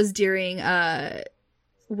 And it was during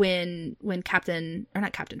when Captain, or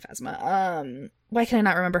not Captain Phasma, why can I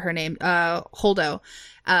not remember her name? Holdo,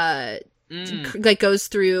 like goes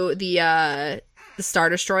through the Star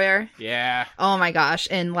Destroyer. Yeah. Oh my gosh.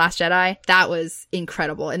 And Last Jedi, that was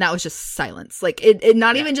incredible. And that was just silence. Like it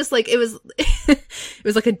not even just like, it was, it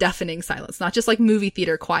was like a deafening silence, not just like movie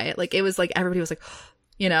theater quiet. Like it was like, everybody was like,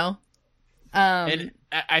 and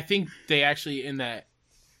I think they actually, in that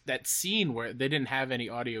scene where they didn't have any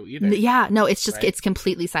audio either. Yeah, no, it's just, right? It's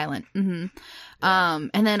completely silent. Yeah.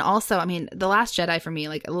 And then also, I mean, The Last Jedi for me,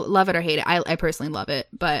 like, love it or hate it. I personally love it,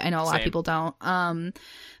 but I know a lot of people don't.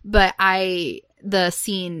 But the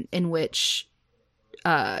scene in which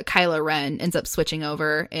Kylo Ren ends up switching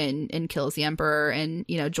over and kills the Emperor and,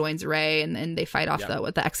 joins Rey and they fight off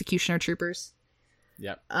the Executioner troopers.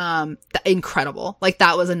 Yep. Incredible. Like,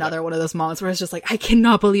 that was another one of those moments where it's just like, I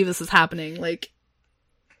cannot believe this is happening. Like,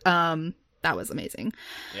 that was amazing.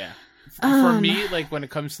 Yeah. For me, like, when it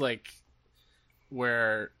comes to like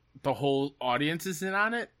where the whole audience is in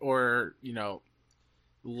on it, or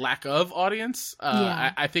lack of audience,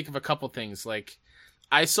 I think of a couple things. Like,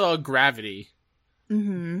 I saw Gravity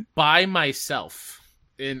by myself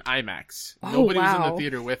in IMAX. Nobody was in the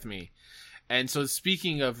theater with me. And so,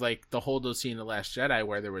 speaking of like the Holdo scene in The Last Jedi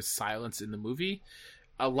where there was silence in the movie,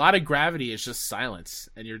 a lot of Gravity is just silence,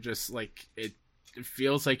 and you're just like, it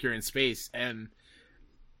feels like you're in space. And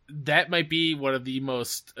that might be one of the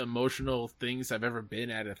most emotional things I've ever been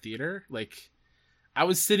at a theater. Like, I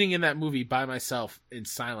was sitting in that movie by myself in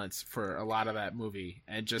silence for a lot of that movie,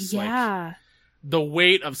 and just like the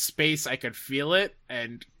weight of space, I could feel it,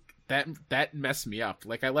 and that messed me up.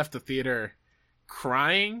 Like, I left the theater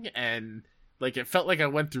crying, and like it felt like I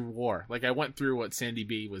went through war. Like, I went through what Sandy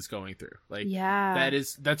B was going through. Like,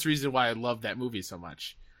 that's the reason why I love that movie so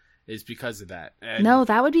much. Is because of that. And no,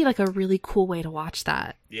 that would be like a really cool way to watch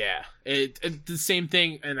that. Yeah, it the same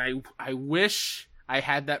thing. And I wish I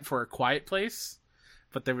had that for A Quiet Place,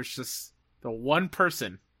 but there was just the one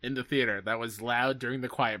person in the theater that was loud during the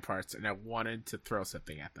quiet parts, and I wanted to throw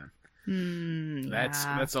something at them.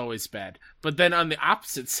 That's always bad. But then on the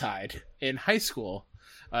opposite side, in high school,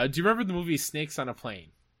 do you remember the movie Snakes on a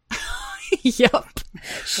Plane? Yep,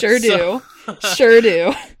 sure do.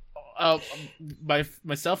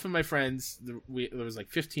 myself and my friends, there was like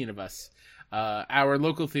 15 of us. Our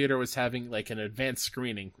local theater was having like an advanced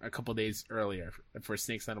screening a couple days earlier for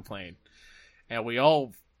Snakes on a Plane, and we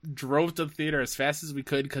all drove to the theater as fast as we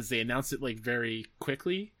could because they announced it like very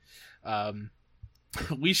quickly.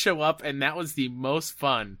 We show up, and that was the most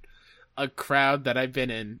fun a crowd that I've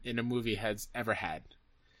been in a movie has ever had.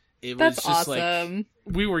 It was That's just awesome. like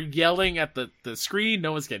we were yelling at the screen.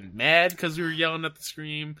 No one's getting mad because we were yelling at the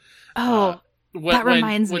screen. That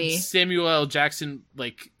reminds me. When Samuel L. Jackson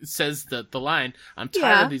like says the line, "I'm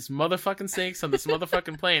tired of these motherfucking snakes on this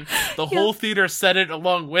motherfucking plane." The whole theater said it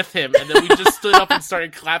along with him, and then we just stood up and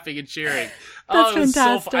started clapping and cheering. That's it was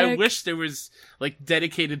fantastic. so fun. I wish there was like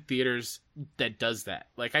dedicated theaters that does that.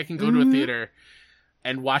 Like I can go to a theater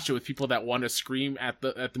and watch it with people that want to scream at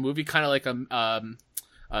the movie, kind of like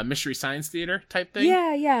a Mystery Science Theater type thing.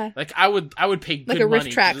 Yeah. Like I would pay good like a money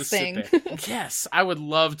riff track to just thing. sit there. Yes, I would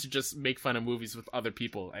love to just make fun of movies with other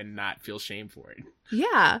people and not feel shame for it.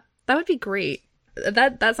 Yeah, that would be great.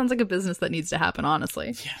 That sounds like a business that needs to happen,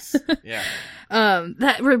 honestly. Yes. Yeah.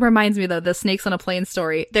 That reminds me though, the Snakes on a Plane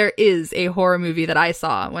story. There is a horror movie that I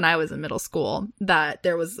saw when I was in middle school that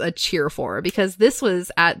there was a cheer for, because this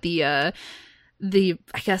was at the I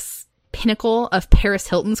guess pinnacle of Paris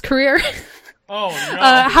Hilton's career. Oh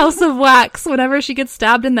no. House of Wax, whenever she gets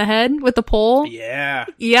stabbed in the head with the pole. Yeah.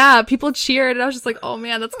 Yeah, people cheered, and I was just like, oh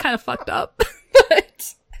man, that's kind of fucked up.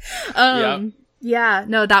 But yeah,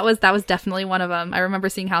 no, that was definitely one of them. I remember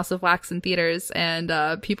seeing House of Wax in theaters,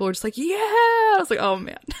 and people were just like, yeah. I was like, oh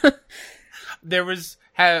man. There was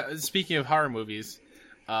speaking of horror movies,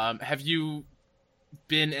 have you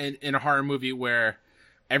been in a horror movie where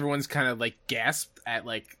everyone's kind of like gasped at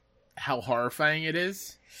like how horrifying it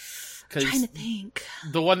is? I'm trying to think.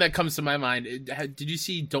 The one that comes to my mind, did you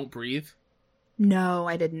see Don't Breathe? No,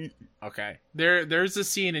 I didn't. Okay. There's a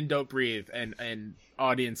scene in Don't Breathe, and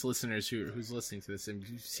audience listeners who's listening to this, and if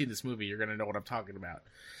you've seen this movie, you're going to know what I'm talking about.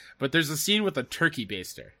 But there's a scene with a turkey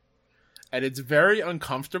baster, and it's very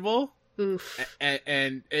uncomfortable. Oof.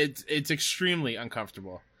 And it's extremely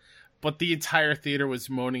uncomfortable. But the entire theater was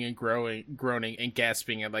moaning and groaning and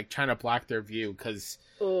gasping and like trying to block their view because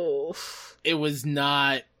it was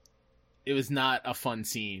not a fun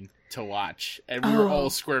scene to watch, and we were all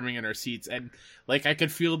squirming in our seats, and like I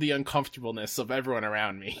could feel the uncomfortableness of everyone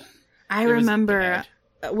around me. I remember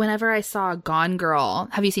whenever I saw Gone Girl.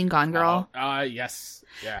 Have you seen Gone Girl? Yes.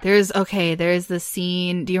 Yeah. There's the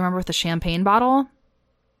scene. Do you remember with the champagne bottle?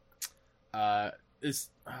 Hold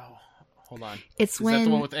on. Is that the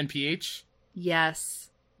one with NPH? Yes.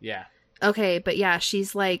 Yeah. Okay, but yeah,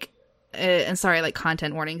 she's like, and sorry, like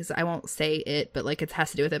content warning because I won't say it, but like it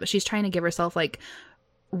has to do with it. But she's trying to give herself like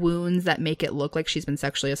wounds that make it look like she's been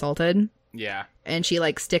sexually assaulted. Yeah. And she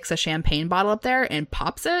like sticks a champagne bottle up there and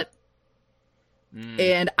pops it.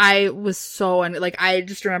 And I was so I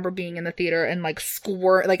just remember being in the theater and like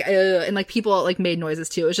squirt and like people like made noises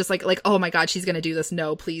too. It was just like oh my god, she's gonna do this.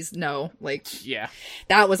 No, please, no. Like yeah,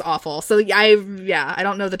 that was awful. So I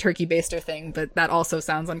don't know the turkey baster thing, but that also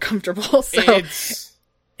sounds uncomfortable. So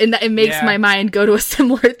and it makes my mind go to a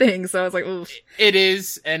similar thing. So I was like, oof. It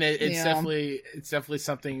is, and it's definitely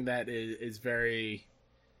something that is very.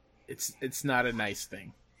 It's not a nice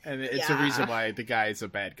thing, and it's a reason why the guy is a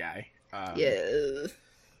bad guy.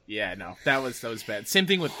 Yeah, no, that was bad. Same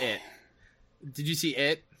thing with It. Did you see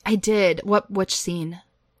It? I did. Which scene?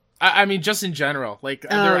 I mean, just in general. Like,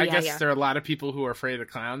 I guess there are a lot of people who are afraid of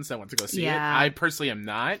clowns that want to go see it. I personally am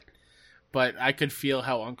not, but I could feel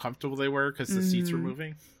how uncomfortable they were because the seats were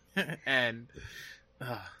moving. And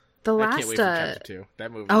I can't wait for chapter 2.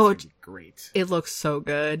 That movie is great. It looks so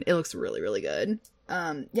good. It looks really, really good.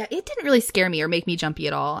 It didn't really scare me or make me jumpy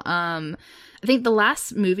at all. I think the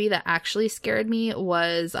last movie that actually scared me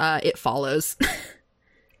was It Follows.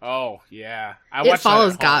 Oh, yeah. It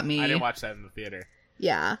Follows got me. I didn't watch that in the theater.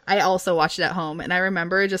 Yeah, I also watched it at home, and I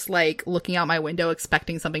remember just like looking out my window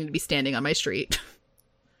expecting something to be standing on my street.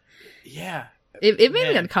 Yeah. It made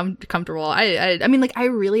me uncomfortable. I mean, like, I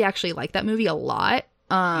really actually like that movie a lot.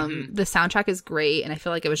 The soundtrack is great, and I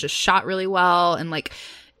feel like it was just shot really well, and like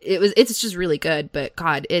it's just really good. But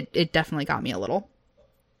God, it definitely got me a little.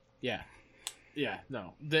 Yeah. Yeah,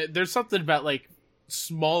 no. There's something about like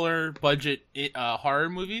smaller budget horror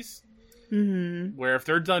movies where if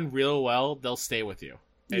they're done real well, they'll stay with you.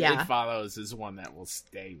 And It Follows is one that will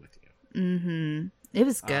stay with you. It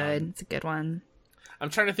was good. It's a good one. I'm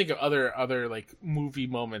trying to think of other like movie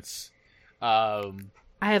moments. I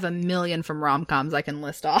have a million from rom-coms I can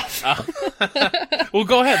list off. Well,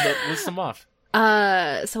 go ahead. List them off.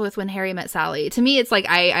 So with When Harry Met Sally, to me, it's like,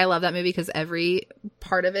 I love that movie because every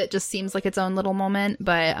part of it just seems like its own little moment.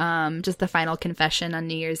 But, just the final confession on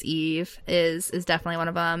New Year's Eve is definitely one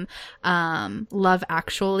of them. Love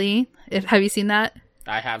Actually. Have you seen that?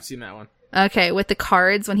 I have seen that one. Okay. With the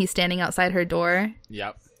cards when he's standing outside her door.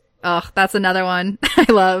 Yep. Oh, that's another one I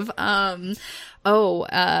love.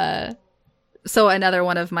 So another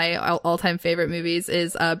one of my all-time favorite movies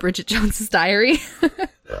is Bridget Jones's Diary.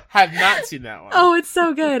 Have not seen that one. Oh, it's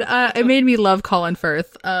so good. It made me love Colin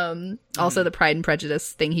Firth. Also the Pride and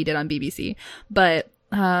Prejudice thing he did on BBC. But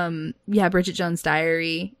yeah, Bridget Jones's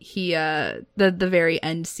Diary. He the very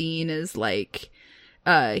end scene is like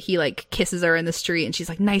he like kisses her in the street and she's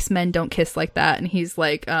like, nice men don't kiss like that, and he's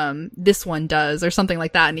like, this one does, or something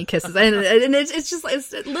like that, and he kisses and it's just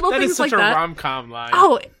little that things is such like a that. rom-com line.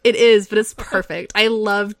 Oh, it is, but it's perfect. I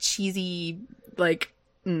love cheesy, like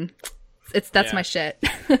that's my shit.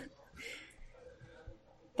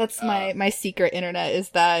 That's my secret internet is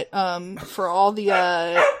that for all the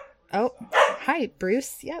oh, hi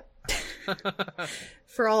Bruce. Yep.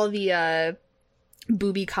 For all the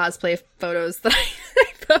booby cosplay photos that I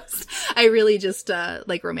post, I really just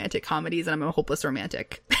like romantic comedies, and I'm a hopeless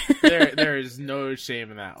romantic. there is no shame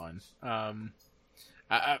in that one.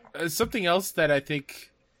 Something else that I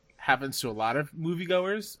think happens to a lot of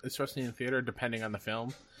moviegoers, especially in theater, depending on the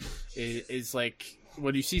film, is like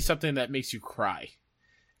when you see something that makes you cry,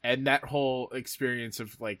 and that whole experience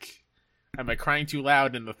of like, am I crying too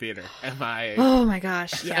loud in the theater? Am I? Oh my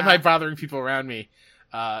gosh! Yeah. Am I bothering people around me?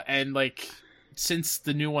 And like, since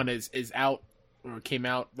the new one is out or came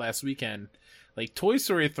out last weekend, like Toy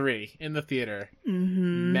Story 3 in the theater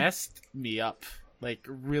messed me up like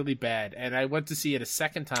really bad, and I went to see it a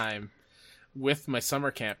second time with my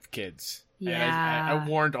summer camp kids. Yeah. And I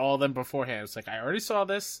warned all of them beforehand. It's like, I already saw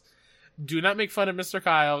this. Do not make fun of Mr.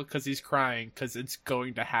 Kyle because he's crying, because it's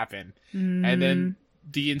going to happen. And then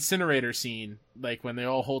the incinerator scene, like when they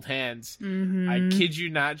all hold hands, I kid you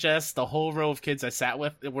not, Jess, the whole row of kids I sat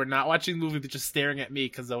with were not watching the movie, but just staring at me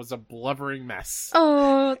because I was a blubbering mess.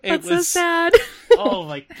 Oh, that's so sad. Oh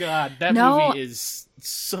my god, that movie is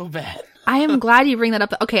so bad. I am glad you bring that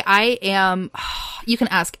up. Okay, I am. You can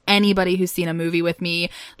ask anybody who's seen a movie with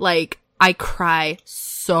me. Like, I cry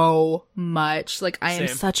so much. Like, I am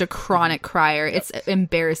such a chronic crier. Yep. It's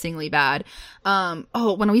embarrassingly bad.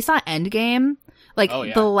 When we saw Endgame, like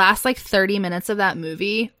the last like 30 minutes of that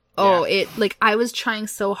movie, it like I was trying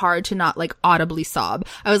so hard to not like audibly sob.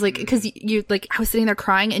 I was like, because you like I was sitting there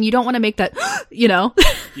crying, and you don't want to make that, you know.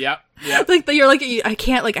 Yep. Like you're like, I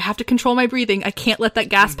can't, like I have to control my breathing. I can't let that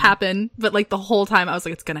gasp happen. But like the whole time I was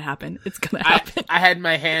like, it's gonna happen. It's gonna happen. I had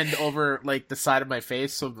my hand over like the side of my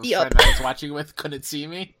face, so the friend I was watching with couldn't see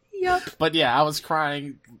me. Yep. But yeah, I was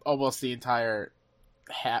crying almost the entire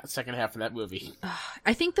second half of that movie.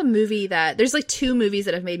 I think the movie that there's like two movies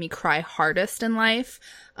that have made me cry hardest in life,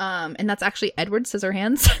 and that's actually Edward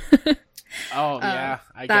Scissorhands. Oh yeah,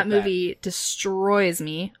 I get that movie destroys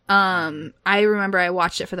me. I remember I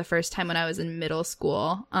watched it for the first time when I was in middle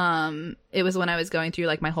school. It was when I was going through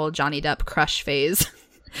like my whole Johnny Depp crush phase,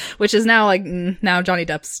 which is now like now Johnny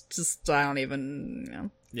Depp's just, I don't even, you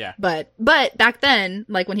know. Yeah. But back then,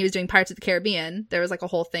 like when he was doing Pirates of the Caribbean, there was like a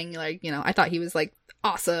whole thing, like, you know, I thought he was like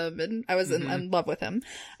awesome, and I was in love with him.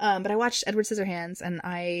 But I watched Edward Scissorhands, and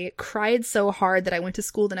I cried so hard that I went to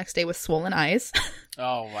school the next day with swollen eyes.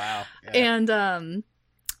 Oh wow. Yeah. And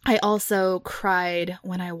I also cried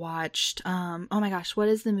when I watched oh my gosh, what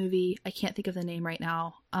is the movie? I can't think of the name right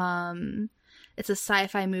now. It's a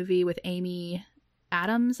sci-fi movie with Amy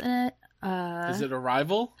Adams in it. Is it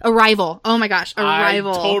Arrival? Arrival. Oh my gosh,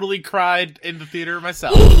 Arrival. I totally cried in the theater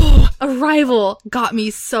myself. Arrival got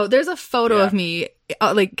me so. There's a photo of me,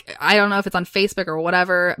 like, I don't know if it's on Facebook or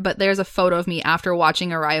whatever, but there's a photo of me after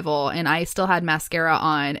watching Arrival, and I still had mascara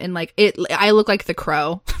on, and like I look like the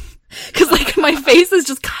Crow. Because like my face is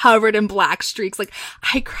just covered in black streaks. Like,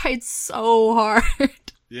 I cried so hard.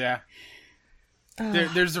 Yeah.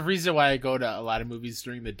 There's a reason why I go to a lot of movies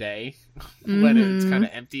during the day when it's kind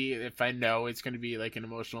of empty, if I know it's going to be like an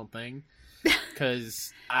emotional thing,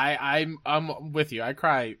 because I'm with you. I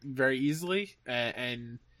cry very easily,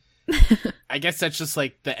 and I guess that's just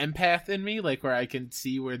like the empath in me, like where I can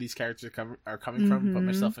see where these characters are coming from, put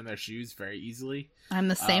myself in their shoes very easily. I'm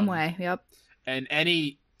the same way. Yep. And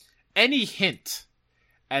any hint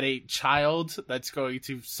at a child that's going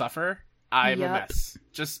to suffer, I'm a mess.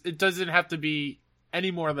 Just, it doesn't have to be any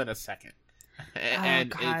more than a second,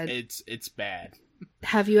 and it's bad.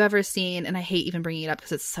 Have you ever seen, and I hate even bringing it up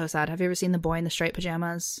because it's so sad, have you ever seen The Boy in the Striped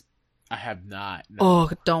Pajamas? I have not. No. Oh,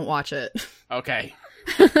 don't watch it. Okay.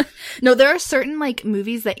 No, there are certain like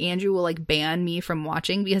movies that Andrew will like ban me from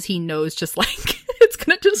watching because he knows just like it's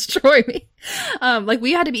gonna destroy me. Like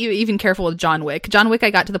we had to be even careful with John Wick. John Wick, I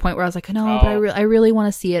got to the point where I was like, no, but I really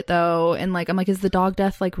want to see it though. And like I'm like, is the dog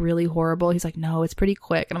death like really horrible? He's like, no, it's pretty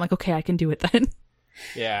quick. And I'm like, okay, I can do it then.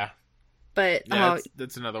 Yeah. But yeah,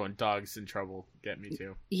 that's another one. Dogs in trouble get me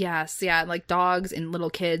too. Yes, yeah, like dogs and little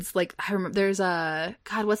kids. Like I remember there's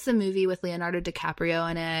what's the movie with Leonardo DiCaprio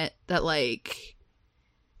in it that like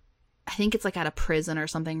I think it's like at a prison or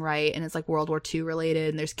something, right? And it's like World War II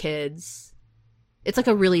related and there's kids. It's like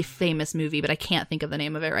a really famous movie, but I can't think of the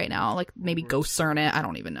name of it right now. Like maybe Ghosts are in it. I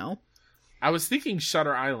don't even know. I was thinking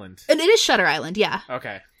Shutter Island. And it is Shutter Island, yeah.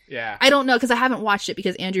 Okay, yeah. I don't know because I haven't watched it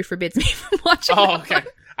because Andrew forbids me from watching it. Oh, okay.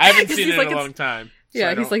 I haven't seen it in a long time. So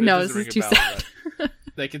yeah, he's like, no, this is too sad.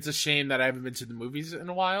 Like, it's a shame that I haven't been to the movies in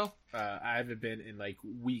a while. I haven't been in, like,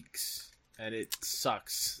 weeks, and it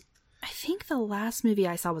sucks. I think the last movie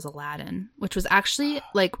I saw was Aladdin, which was actually,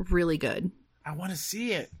 like, really good. I want to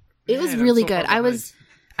see it. It was really good. I was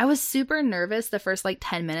super nervous the first, like,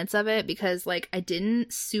 10 minutes of it because, like, I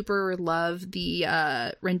didn't super love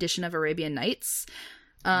the rendition of Arabian Nights.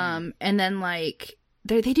 And then, like...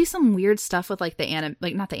 They do some weird stuff with like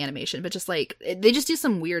not the animation, but just like they just do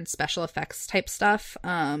some weird special effects type stuff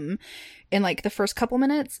in like the first couple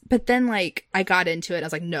minutes. But then like I got into it, and I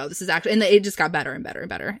was like, no, this is actually, and it just got better and better and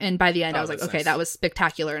better. And by the end, I was like, okay, nice. That was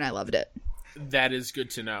spectacular, and I loved it. That is good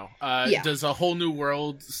to know. Yeah. Does A Whole New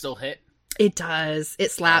World still hit? It does. It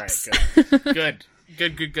slaps. Right,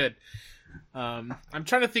 good. I'm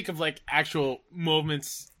trying to think of like actual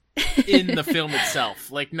moments in the film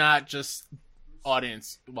itself, like not just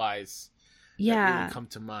audience wise, that really come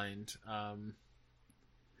to mind.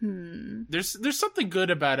 There's something good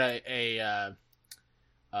about a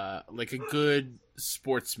like a good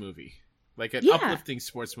sports movie, like an uplifting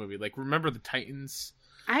sports movie. Like Remember the Titans.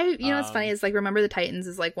 What's funny is like Remember the Titans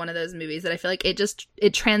is like one of those movies that I feel like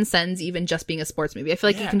it transcends even just being a sports movie. I feel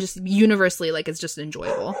like you can just universally like it's just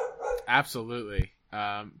enjoyable. Absolutely.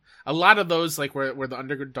 A lot of those like where the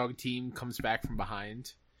underdog team comes back from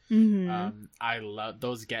behind. Mm-hmm. I love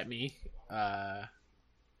those. Get me. What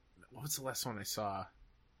was the last one I saw?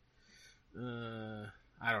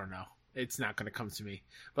 I don't know. It's not going to come to me.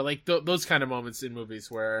 But like those kind of moments in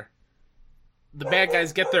movies where the bad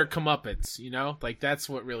guys get their comeuppance, you know, like that's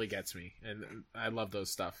what really gets me, and I love those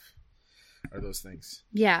stuff or those things.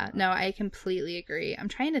 Yeah, no, I completely agree. I'm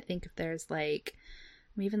trying to think if there's like,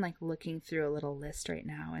 I'm even like looking through a little list right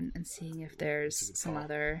now and seeing if there's some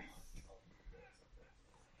other.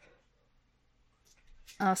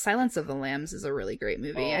 Oh, Silence of the Lambs is a really great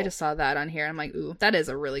movie. I just saw that on here. I'm like, ooh, that is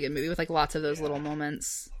a really good movie with like lots of those little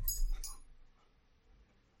moments.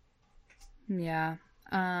 Yeah.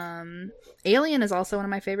 Alien is also one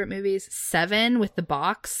of my favorite movies. Seven with the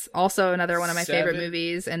box, also another one of my favorite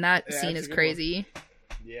movies, and that scene is crazy.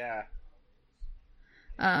 Yeah.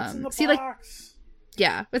 See, box? Like,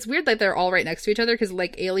 yeah, it's weird that they're all right next to each other because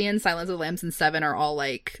like Alien, Silence of the Lambs, and Seven are all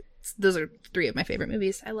like those are three of my favorite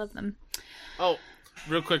movies. I love them. Oh.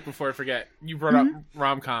 Real quick before I forget, you brought up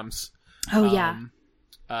rom-coms. Oh, yeah.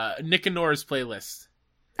 Nick and Nora's Playlist.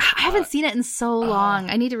 I haven't seen it in so long.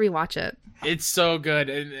 I need to rewatch it. It's so good.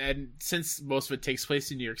 And since most of it takes place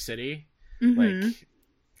in New York City, like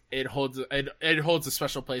it holds a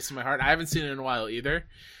special place in my heart. I haven't seen it in a while either.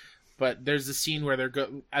 But there's a scene where they're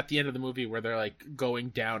at the end of the movie where they're like going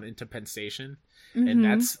down into Penn Station. And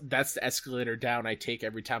that's the escalator down I take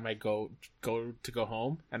every time I go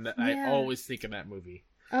home, and I always think of that movie.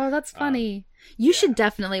 Oh, that's funny. You should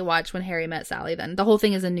definitely watch When Harry Met Sally. Then the whole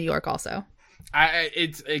thing is in New York, also.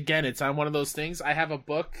 It's on one of those things. I have a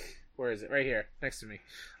book. Where is it? Right here, next to me.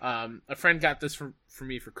 A friend got this for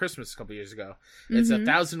me for Christmas a couple years ago. It's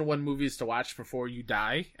 1,001 movies to watch before you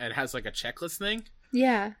die, and it has like a checklist thing.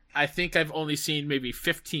 Yeah. I think I've only seen maybe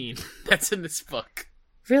 15 that's in this book.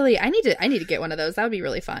 Really? I need to get one of those. That would be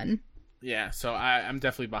really fun. Yeah, so I'm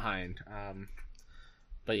definitely behind.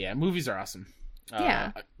 But yeah, movies are awesome.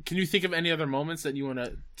 Yeah. Can you think of any other moments that you want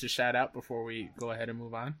to shout out before we go ahead and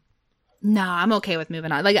move on? No, I'm okay with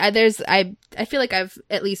moving on. Like I feel like I've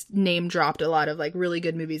at least name dropped a lot of like really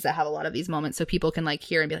good movies that have a lot of these moments so people can like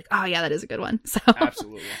hear and be like, "Oh yeah, that is a good one." So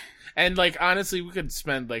absolutely. And like honestly, we could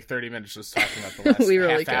spend like 30 minutes just talking about the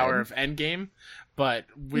last half hour of Endgame. But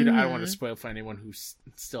I don't want to spoil for anyone who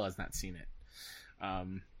still has not seen it.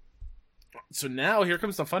 So now here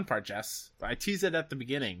comes the fun part, Jess. I teased it at the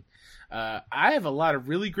beginning. I have a lot of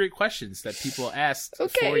really great questions that people asked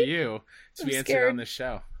for you to be answered on this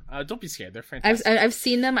show. Don't be scared; they're fantastic. I've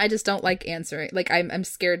seen them. I just don't like answering. Like I'm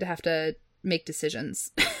scared to have to make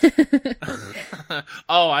decisions.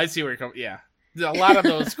 Oh, I see where you're coming. Yeah. A lot of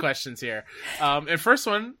those questions here. And first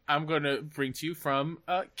one I'm going to bring to you from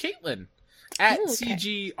Caitlin at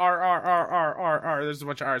CGRRRRR. There's a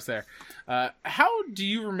bunch of R's there. How do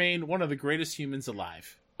you remain one of the greatest humans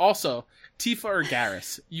alive? Also, Tifa or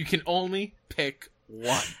Garrus? You can only pick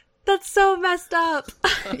one. That's so messed up.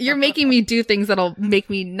 You're making me do things that'll make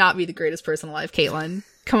me not be the greatest person alive, Caitlin.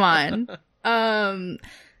 Come on.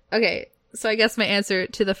 Okay. So I guess my answer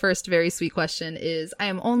to the first very sweet question is I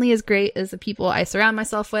am only as great as the people I surround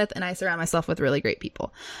myself with, and I surround myself with really great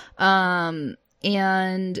people. And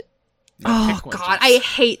oh God, I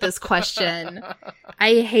hate this question.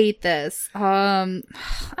 I hate this. I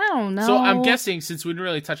don't know. So I'm guessing, since we didn't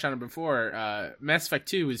really touch on it before, Mass Effect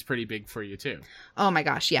 2 is pretty big for you too. Oh my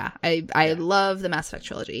gosh, yeah. I love the Mass Effect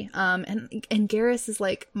trilogy. And Garrus is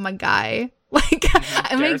like my guy. Like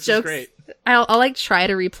I make jokes. I'll like try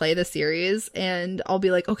to replay the series and I'll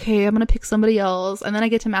be like, okay, I'm gonna pick somebody else, and then I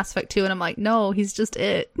get to Mass Effect 2 and I'm like, no, he's just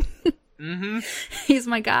it. He's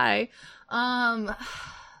my guy.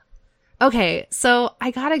 Okay, so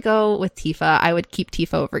I gotta go with Tifa. I would keep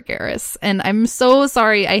Tifa over Garrus. And I'm so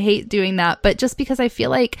sorry, I hate doing that, but just because I feel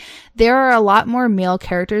like there are a lot more male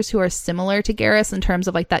characters who are similar to Garrus in terms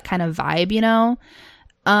of like that kind of vibe, you know?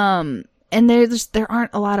 And there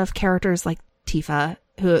aren't a lot of characters like Tifa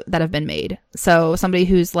that have been made. So somebody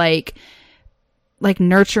who's like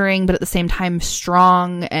nurturing, but at the same time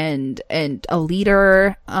strong and a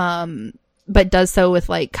leader, but does so with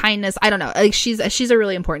like kindness. I don't know. Like she's a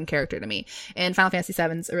really important character to me. And Final Fantasy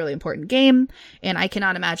VII is a really important game, and I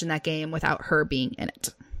cannot imagine that game without her being in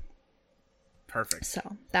it. Perfect.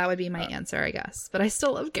 So that would be my answer, I guess. But I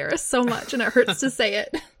still love Garrus so much, and it hurts to say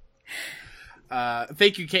it.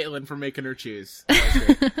 Thank you, Caitlin, for making her choose.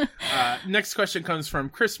 Next question comes from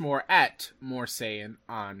Chris Moore at Moresayan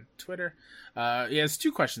on Twitter. He has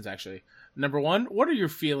two questions, actually. Number one, what are you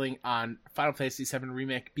feeling on Final Fantasy VII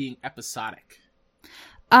Remake being episodic?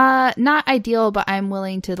 Not ideal, but I'm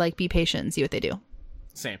willing to like be patient and see what they do.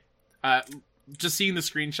 Same. Just seeing the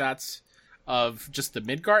screenshots of just the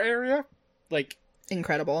Midgar area, like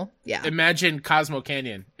incredible. Yeah. Imagine Cosmo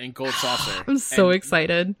Canyon and Gold Saucer. I'm so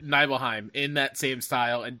excited. Nibelheim in that same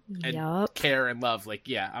style and care and love. Like,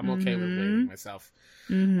 yeah, I'm okay with blaming myself.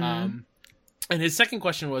 And his second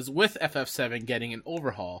question was, with FF7 getting an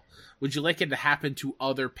overhaul, would you like it to happen to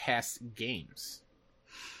other past games?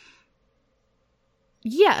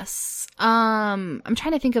 Yes. I'm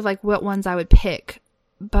trying to think of like what ones I would pick,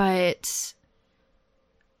 but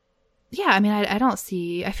yeah, I mean,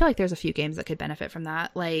 I feel like there's a few games that could benefit from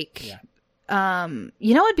that. Like, you know,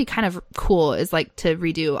 what'd be kind of cool is like to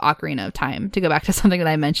redo Ocarina of Time, to go back to something that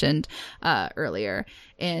I mentioned earlier,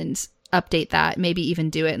 and update that, maybe even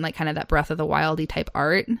do it in like kind of that Breath of the Wildy type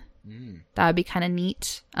art. That would be kind of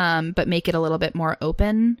neat. But make it a little bit more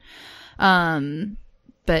open.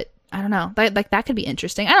 But I don't know, that could be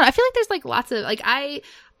interesting. I don't know. I feel like there's like lots of like, I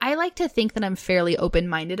like to think that I'm fairly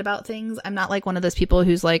open-minded about things. I'm not like one of those people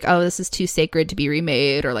who's like, oh, this is too sacred to be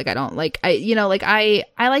remade, or like I don't like, I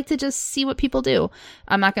like to just see what people do.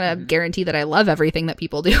 I'm not gonna guarantee that I love everything that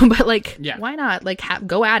people do, but like, why not? Like,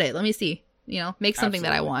 go at it. Let me see. You know, make something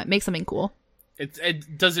that I want. Make something cool.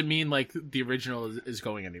 It doesn't mean like the original is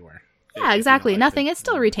going anywhere. Yeah, exactly. Nothing. It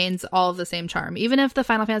still retains all of the same charm. Even if the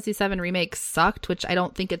Final Fantasy VII remake sucked, which I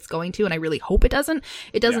don't think it's going to, and I really hope it doesn't.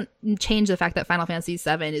 It doesn't change the fact that Final Fantasy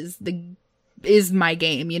VII is my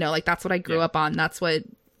game. You know, like that's what I grew up on. That's what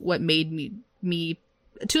made me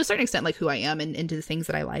to a certain extent like who I am and into the things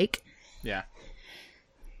that I like. Yeah.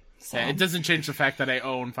 So. Yeah, it doesn't change the fact that I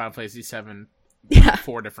own Final Fantasy VII.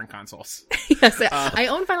 4 different consoles. Yes, I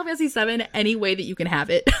own Final Fantasy VII any way that you can have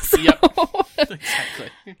it. So. Yep,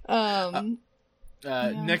 exactly.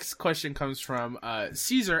 Next question comes from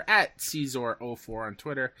Caesar at Caesar04 on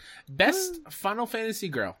Twitter. Best Final Fantasy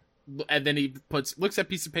girl, and then he looks at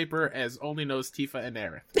piece of paper as only knows Tifa and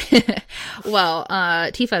Aerith. Well,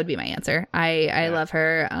 Tifa would be my answer. I love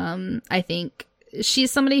her. I think she's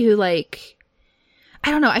somebody who like. I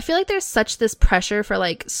don't know. I feel like there's such this pressure for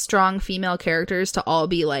like strong female characters to all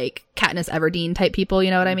be like Katniss Everdeen type people. You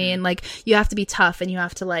know what I mean? Like you have to be tough and you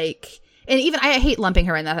have to like, and even I hate lumping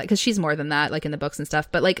her in that because she's more than that, like in the books and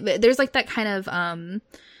stuff. But like there's like that kind of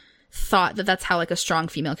thought that that's how like a strong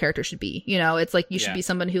female character should be. You know, it's like you should be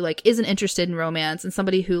someone who like isn't interested in romance, and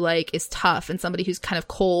somebody who like is tough, and somebody who's kind of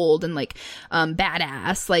cold and like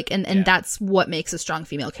badass, like and that's what makes a strong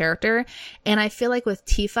female character. And I feel like with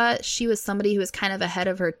Tifa, she was somebody who was kind of ahead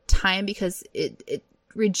of her time because it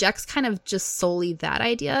rejects kind of just solely that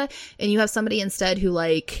idea, and you have somebody instead who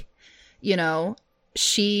like, you know,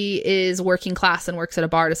 she is working class and works at a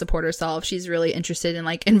bar to support herself. She's really interested in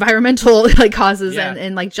like environmental like causes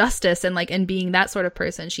and like justice and like and being that sort of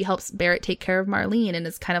person. She helps Barrett take care of Marlene and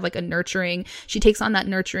is kind of like a nurturing. She takes on that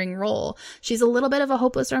nurturing role. She's a little bit of a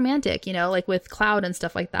hopeless romantic, you know, like with Cloud and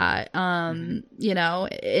stuff like that. You know,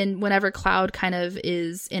 and whenever Cloud kind of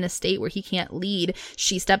is in a state where he can't lead,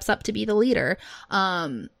 she steps up to be the leader.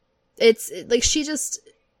 It's like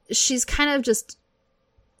she's kind of just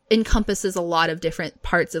encompasses a lot of different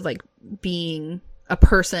parts of like being a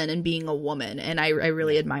person and being a woman, and I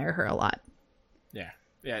really admire her a lot.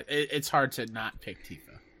 It's hard to not pick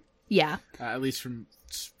Tifa, at least from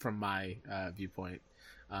my viewpoint.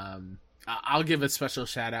 I'll give a special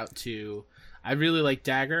shout out to, I really like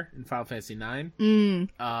Dagger in Final Fantasy IX.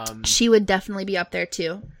 She would definitely be up there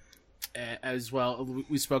too. As well,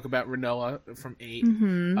 we spoke about Renoa from 8.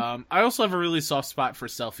 I also have a really soft spot for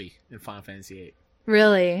Selphie in Final Fantasy 8.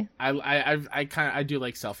 Really? I do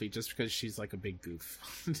like Selphie just because she's like a big goof.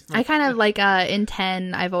 I kind of like in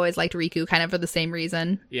 10 I've always liked Riku kind of for the same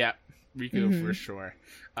reason. Yeah, Riku for sure.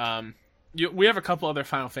 We have a couple other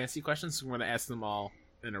Final Fantasy questions, so I'm going to ask them all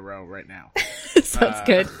in a row right now. Sounds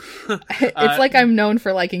good. It's like I'm known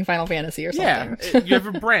for liking Final Fantasy or something. Yeah, you have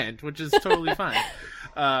a brand, which is totally fine.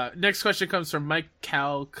 Next question comes from Mike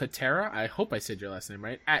Calcaterra. I hope I said your last name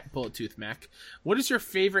right. At Bullet Mac. What is your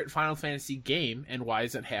favorite Final Fantasy game, and why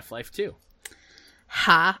is it Half-Life 2?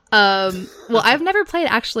 Well, I've never played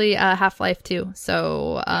actually Half-Life 2,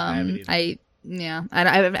 so I've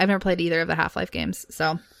never played either of the Half-Life games,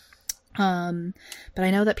 so but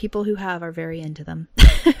I know that people who have are very into them.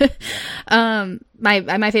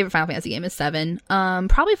 My favorite Final Fantasy game is 7,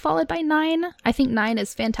 probably followed by 9. I think 9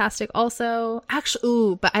 is fantastic also.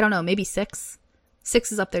 Actually, but I don't know, maybe 6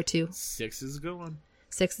 is up there too. 6 is a good one.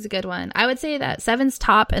 6 is a good one. I would say that 7's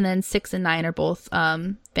top, and then 6 and 9 are both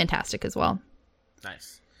fantastic as well.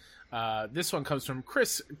 Nice. This one comes from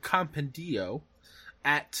Chris Compendio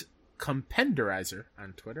at Compenderizer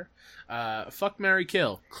on Twitter. Fuck, marry,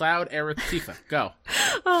 kill. Cloud, Aerith, Tifa. Go.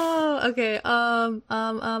 Oh, okay.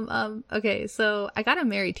 Okay, so I gotta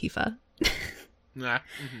marry Tifa.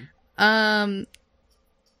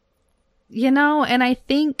 You know, and I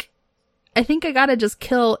think I gotta just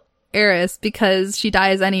kill Aerith because she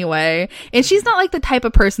dies anyway. And she's not like the type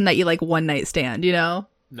of person that you like one night stand, you know?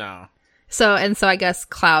 No. So I guess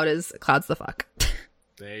Cloud's the fuck.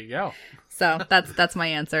 There you go. So that's my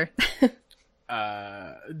answer.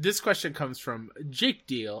 This question comes from Jake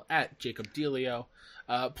Deal at Jacob Delio.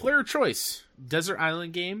 Player choice: Desert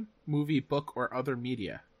Island game, movie, book, or other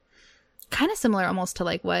media. Kind of similar almost to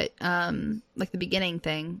like what like the beginning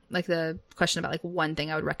thing, like the question about like one thing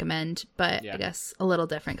I would recommend, but I guess a little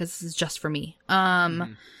different because this is just for me.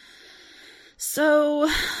 So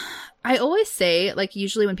I always say, like,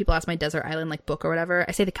 usually when people ask my Desert Island like book or whatever,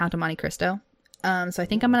 I say The Count of Monte Cristo. So I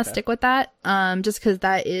think I'm going to stick with that. Just because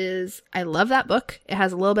I love that book. It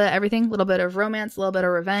has a little bit of everything, a little bit of romance, a little bit of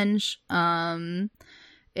revenge.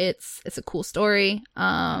 It's a cool story.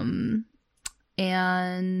 And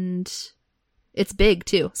it's big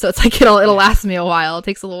too. So it's like, it'll last me a while. It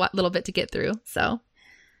takes a little bit to get through. So.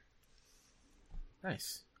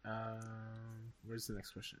 Nice. Where's the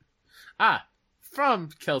next question? From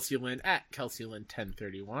Kelsey Lynn at Kelsey Lynn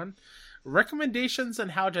 1031. Recommendations on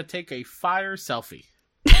how to take a fire selfie.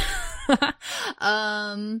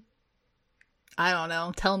 I don't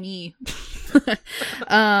know. Tell me.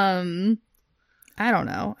 I don't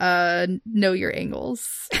know. Know your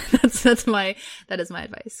angles. that is my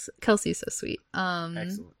advice. Kelsey's so sweet.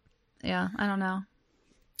 Excellent. Yeah, I don't know.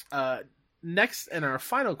 Next, and our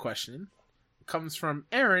final question comes from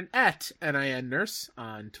Aaron at NIN Nurse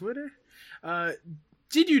on Twitter.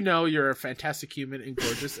 Did you know you're a fantastic human and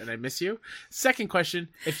gorgeous and I miss you? Second question,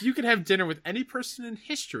 if you could have dinner with any person in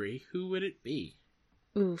history, who would it be?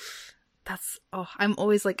 Oof. I'm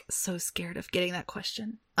always like so scared of getting that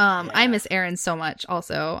question. I miss Aaron so much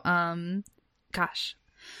also. Gosh.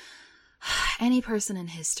 Any person in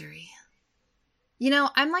history. You know,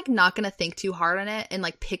 I'm like not going to think too hard on it and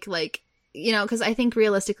like pick like, you know, because I think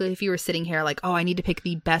realistically, if you were sitting here like, oh, I need to pick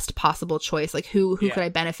the best possible choice, like who could I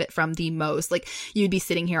benefit from the most? Like you'd be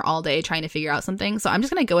sitting here all day trying to figure out something. So I'm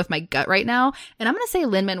just going to go with my gut right now. And I'm going to say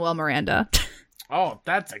Lin-Manuel Miranda. Oh,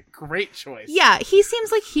 that's a great choice. Yeah, he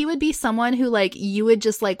seems like he would be someone who like you would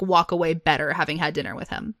just like walk away better having had dinner with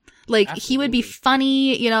him. Like Absolutely. He would be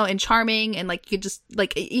funny, you know, and charming, and like you just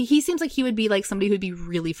like he seems like he would be like somebody who'd be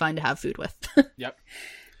really fun to have food with. Yep.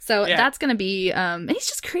 So that's gonna be and he's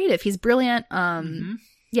just creative. He's brilliant.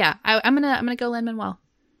 Yeah, I'm gonna go Lin-Manuel.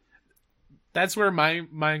 That's where my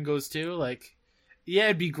mind goes to. Like, yeah,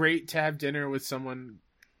 it'd be great to have dinner with someone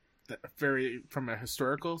very from a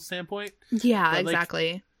historical standpoint. Yeah, But,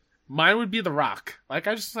 exactly. Mine would be The Rock. Like,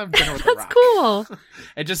 I just have dinner with The Rock. That's cool.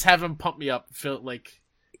 And just have him pump me up, get me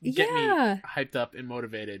Yeah. hyped up and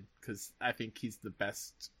motivated, because I think he's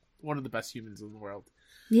one of the best humans in the world.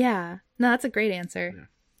 Yeah. No, that's a great answer. Yeah.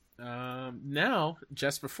 Now,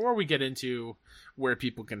 Jess, before we get into where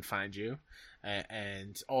people can find you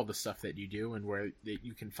and all the stuff that you do and where that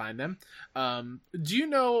you can find them, do you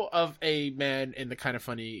know of a man in the Kind of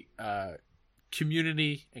Funny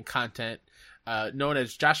community and content known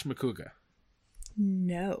as Josh McCouga?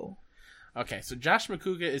 No. Okay, so Josh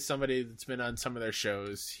McCouga is somebody that's been on some of their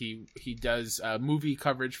shows. He does movie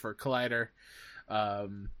coverage for Collider,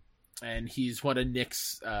 and he's one of Nick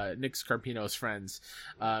Scarpino's friends.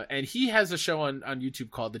 And he has a show on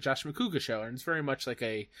YouTube called The Josh McCouga Show, and it's very much like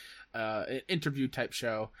an interview type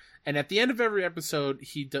show. And at the end of every episode,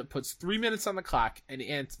 he puts 3 minutes on the clock, and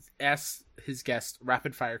he asks his guest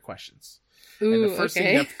rapid fire questions. Ooh, and the first okay.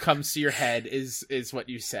 thing that comes to your head is what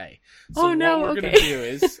you say. So Oh, no, what we're okay. going to do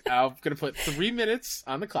is I'm going to put 3 minutes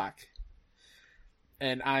on the clock.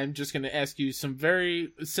 And I'm just going to ask you some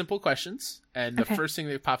very simple questions. And the Okay. first thing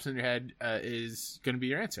that pops in your head is going to be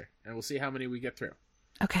your answer. And we'll see how many we get through.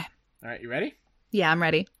 Okay. All right, you ready? Yeah, I'm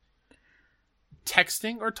ready.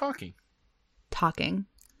 Texting or talking? Talking.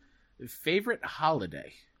 Favorite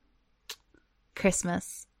holiday?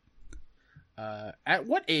 Christmas. At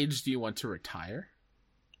what age do you want to retire?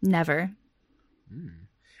 Never.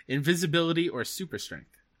 Invisibility or super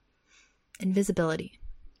strength? Invisibility.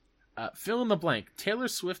 Fill in the blank. Taylor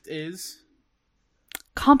Swift is...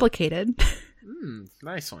 Complicated.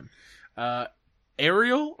 Nice one.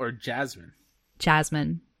 Ariel or Jasmine?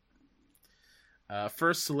 Jasmine.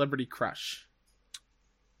 First celebrity crush?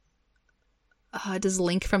 Does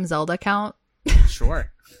Link from Zelda count?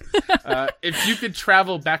 Sure. If you could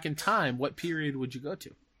travel back in time, what period would you go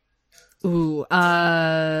to? Ooh,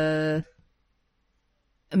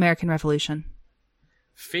 American Revolution.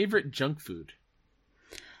 Favorite junk food?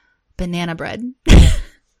 Banana bread.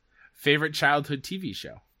 Favorite childhood TV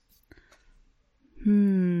show?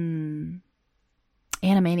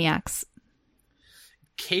 Animaniacs.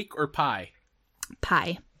 Cake or pie?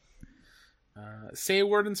 Pie. Say a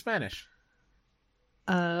word in Spanish.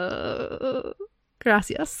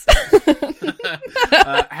 Gracias.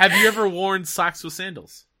 Have you ever worn socks with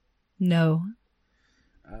sandals? No.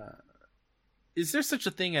 Is there such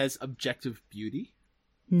a thing as objective beauty?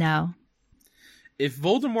 No. If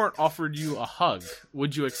Voldemort offered you a hug,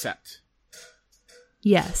 would you accept?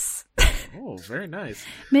 Yes. Oh, very nice.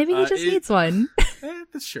 Maybe he just needs one.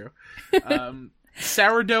 That's true.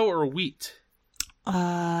 Sourdough or wheat?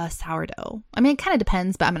 Sourdough. I mean, it kind of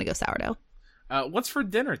depends, but I'm going to go sourdough. What's for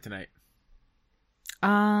dinner tonight?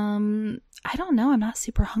 I don't know. I'm not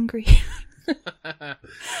super hungry.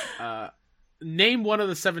 Name one of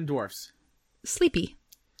the 7 dwarfs. Sleepy.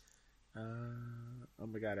 Oh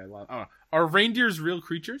my god, I love... Oh, are reindeers real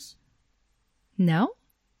creatures? No?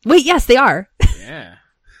 Wait, yes, they are. Yeah.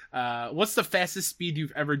 What's the fastest speed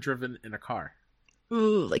you've ever driven in a car?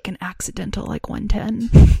 Ooh, like an accidental, like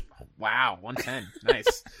 110. Wow, 110.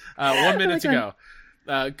 Nice. 1 minute to go.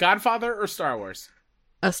 Godfather or Star Wars?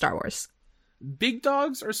 Star Wars. Big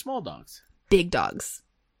dogs or small dogs? Big dogs.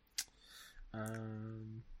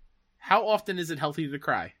 How often is it healthy to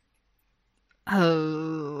cry?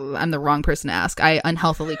 Oh, I'm the wrong person to ask. I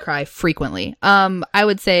unhealthily cry frequently. I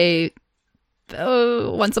would say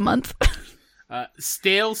once a month.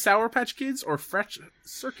 Stale Sour Patch Kids or fresh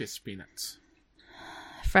circus peanuts?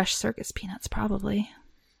 Fresh circus peanuts, probably.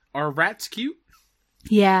 Are rats cute?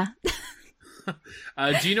 Yeah.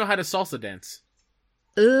 Do you know how to salsa dance?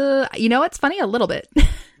 You know what's funny? A little bit.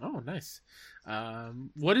 Oh, nice.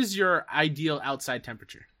 What is your ideal outside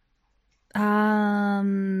temperature?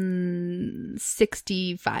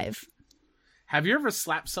 65. Have you ever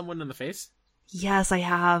slapped someone in the face? Yes, I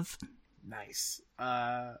have. Nice. Oh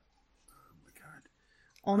my god.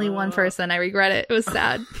 Only one person. I regret it. It was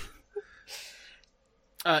sad.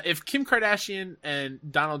 If Kim Kardashian and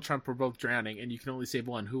Donald Trump were both drowning and you can only save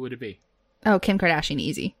one, who would it be? Oh, Kim Kardashian,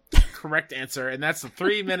 easy. Correct answer, and that's the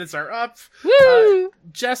 3 minutes are up. Woo!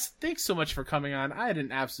 Jess, thanks so much for coming on. I had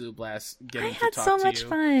an absolute blast getting to talk to you. I had so much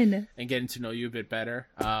fun. And getting to know you a bit better.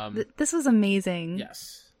 This was amazing.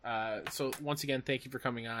 Yes. So once again, thank you for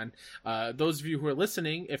coming on. Those of you who are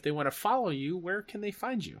listening, if they want to follow you, where can they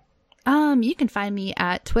find you? You can find me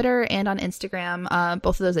at Twitter and on Instagram.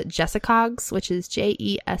 Both of those at Jessacogs, which is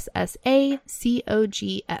JESSACOGS.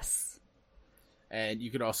 And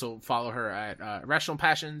you could also follow her at Rational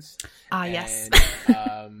Passions. Yes.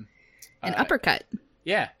 And Uppercut.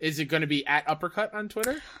 Yeah. Is it going to be at Uppercut on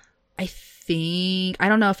Twitter? I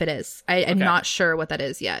don't know if it is. I'm not sure what that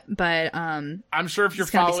is yet, but I'm sure if you're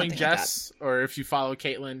following Jess or if you follow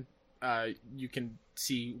Caitlin, you can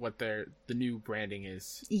see what the new branding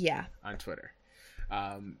is. Yeah. On Twitter.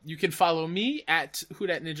 You can follow me at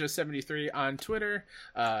WhoDatNinja73 on Twitter.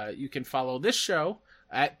 You can follow this show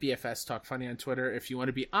at BFS Talk Funny on Twitter. If you want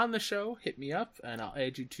to be on the show, hit me up and I'll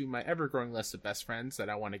add you to my ever-growing list of best friends that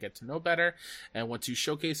I want to get to know better and want to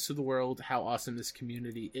showcase to the world how awesome this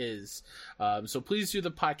community is. So please do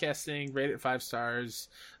the podcast thing, rate it 5 stars,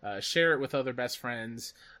 share it with other best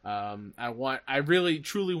friends. I really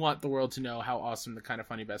truly want the world to know how awesome the Kind of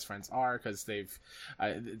Funny best friends are, because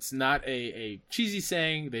it's not a cheesy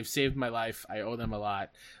saying. They've saved my life. I owe them a lot.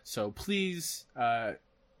 So please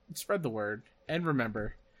spread the word. And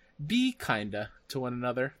remember, be kinda to one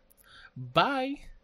another. Bye.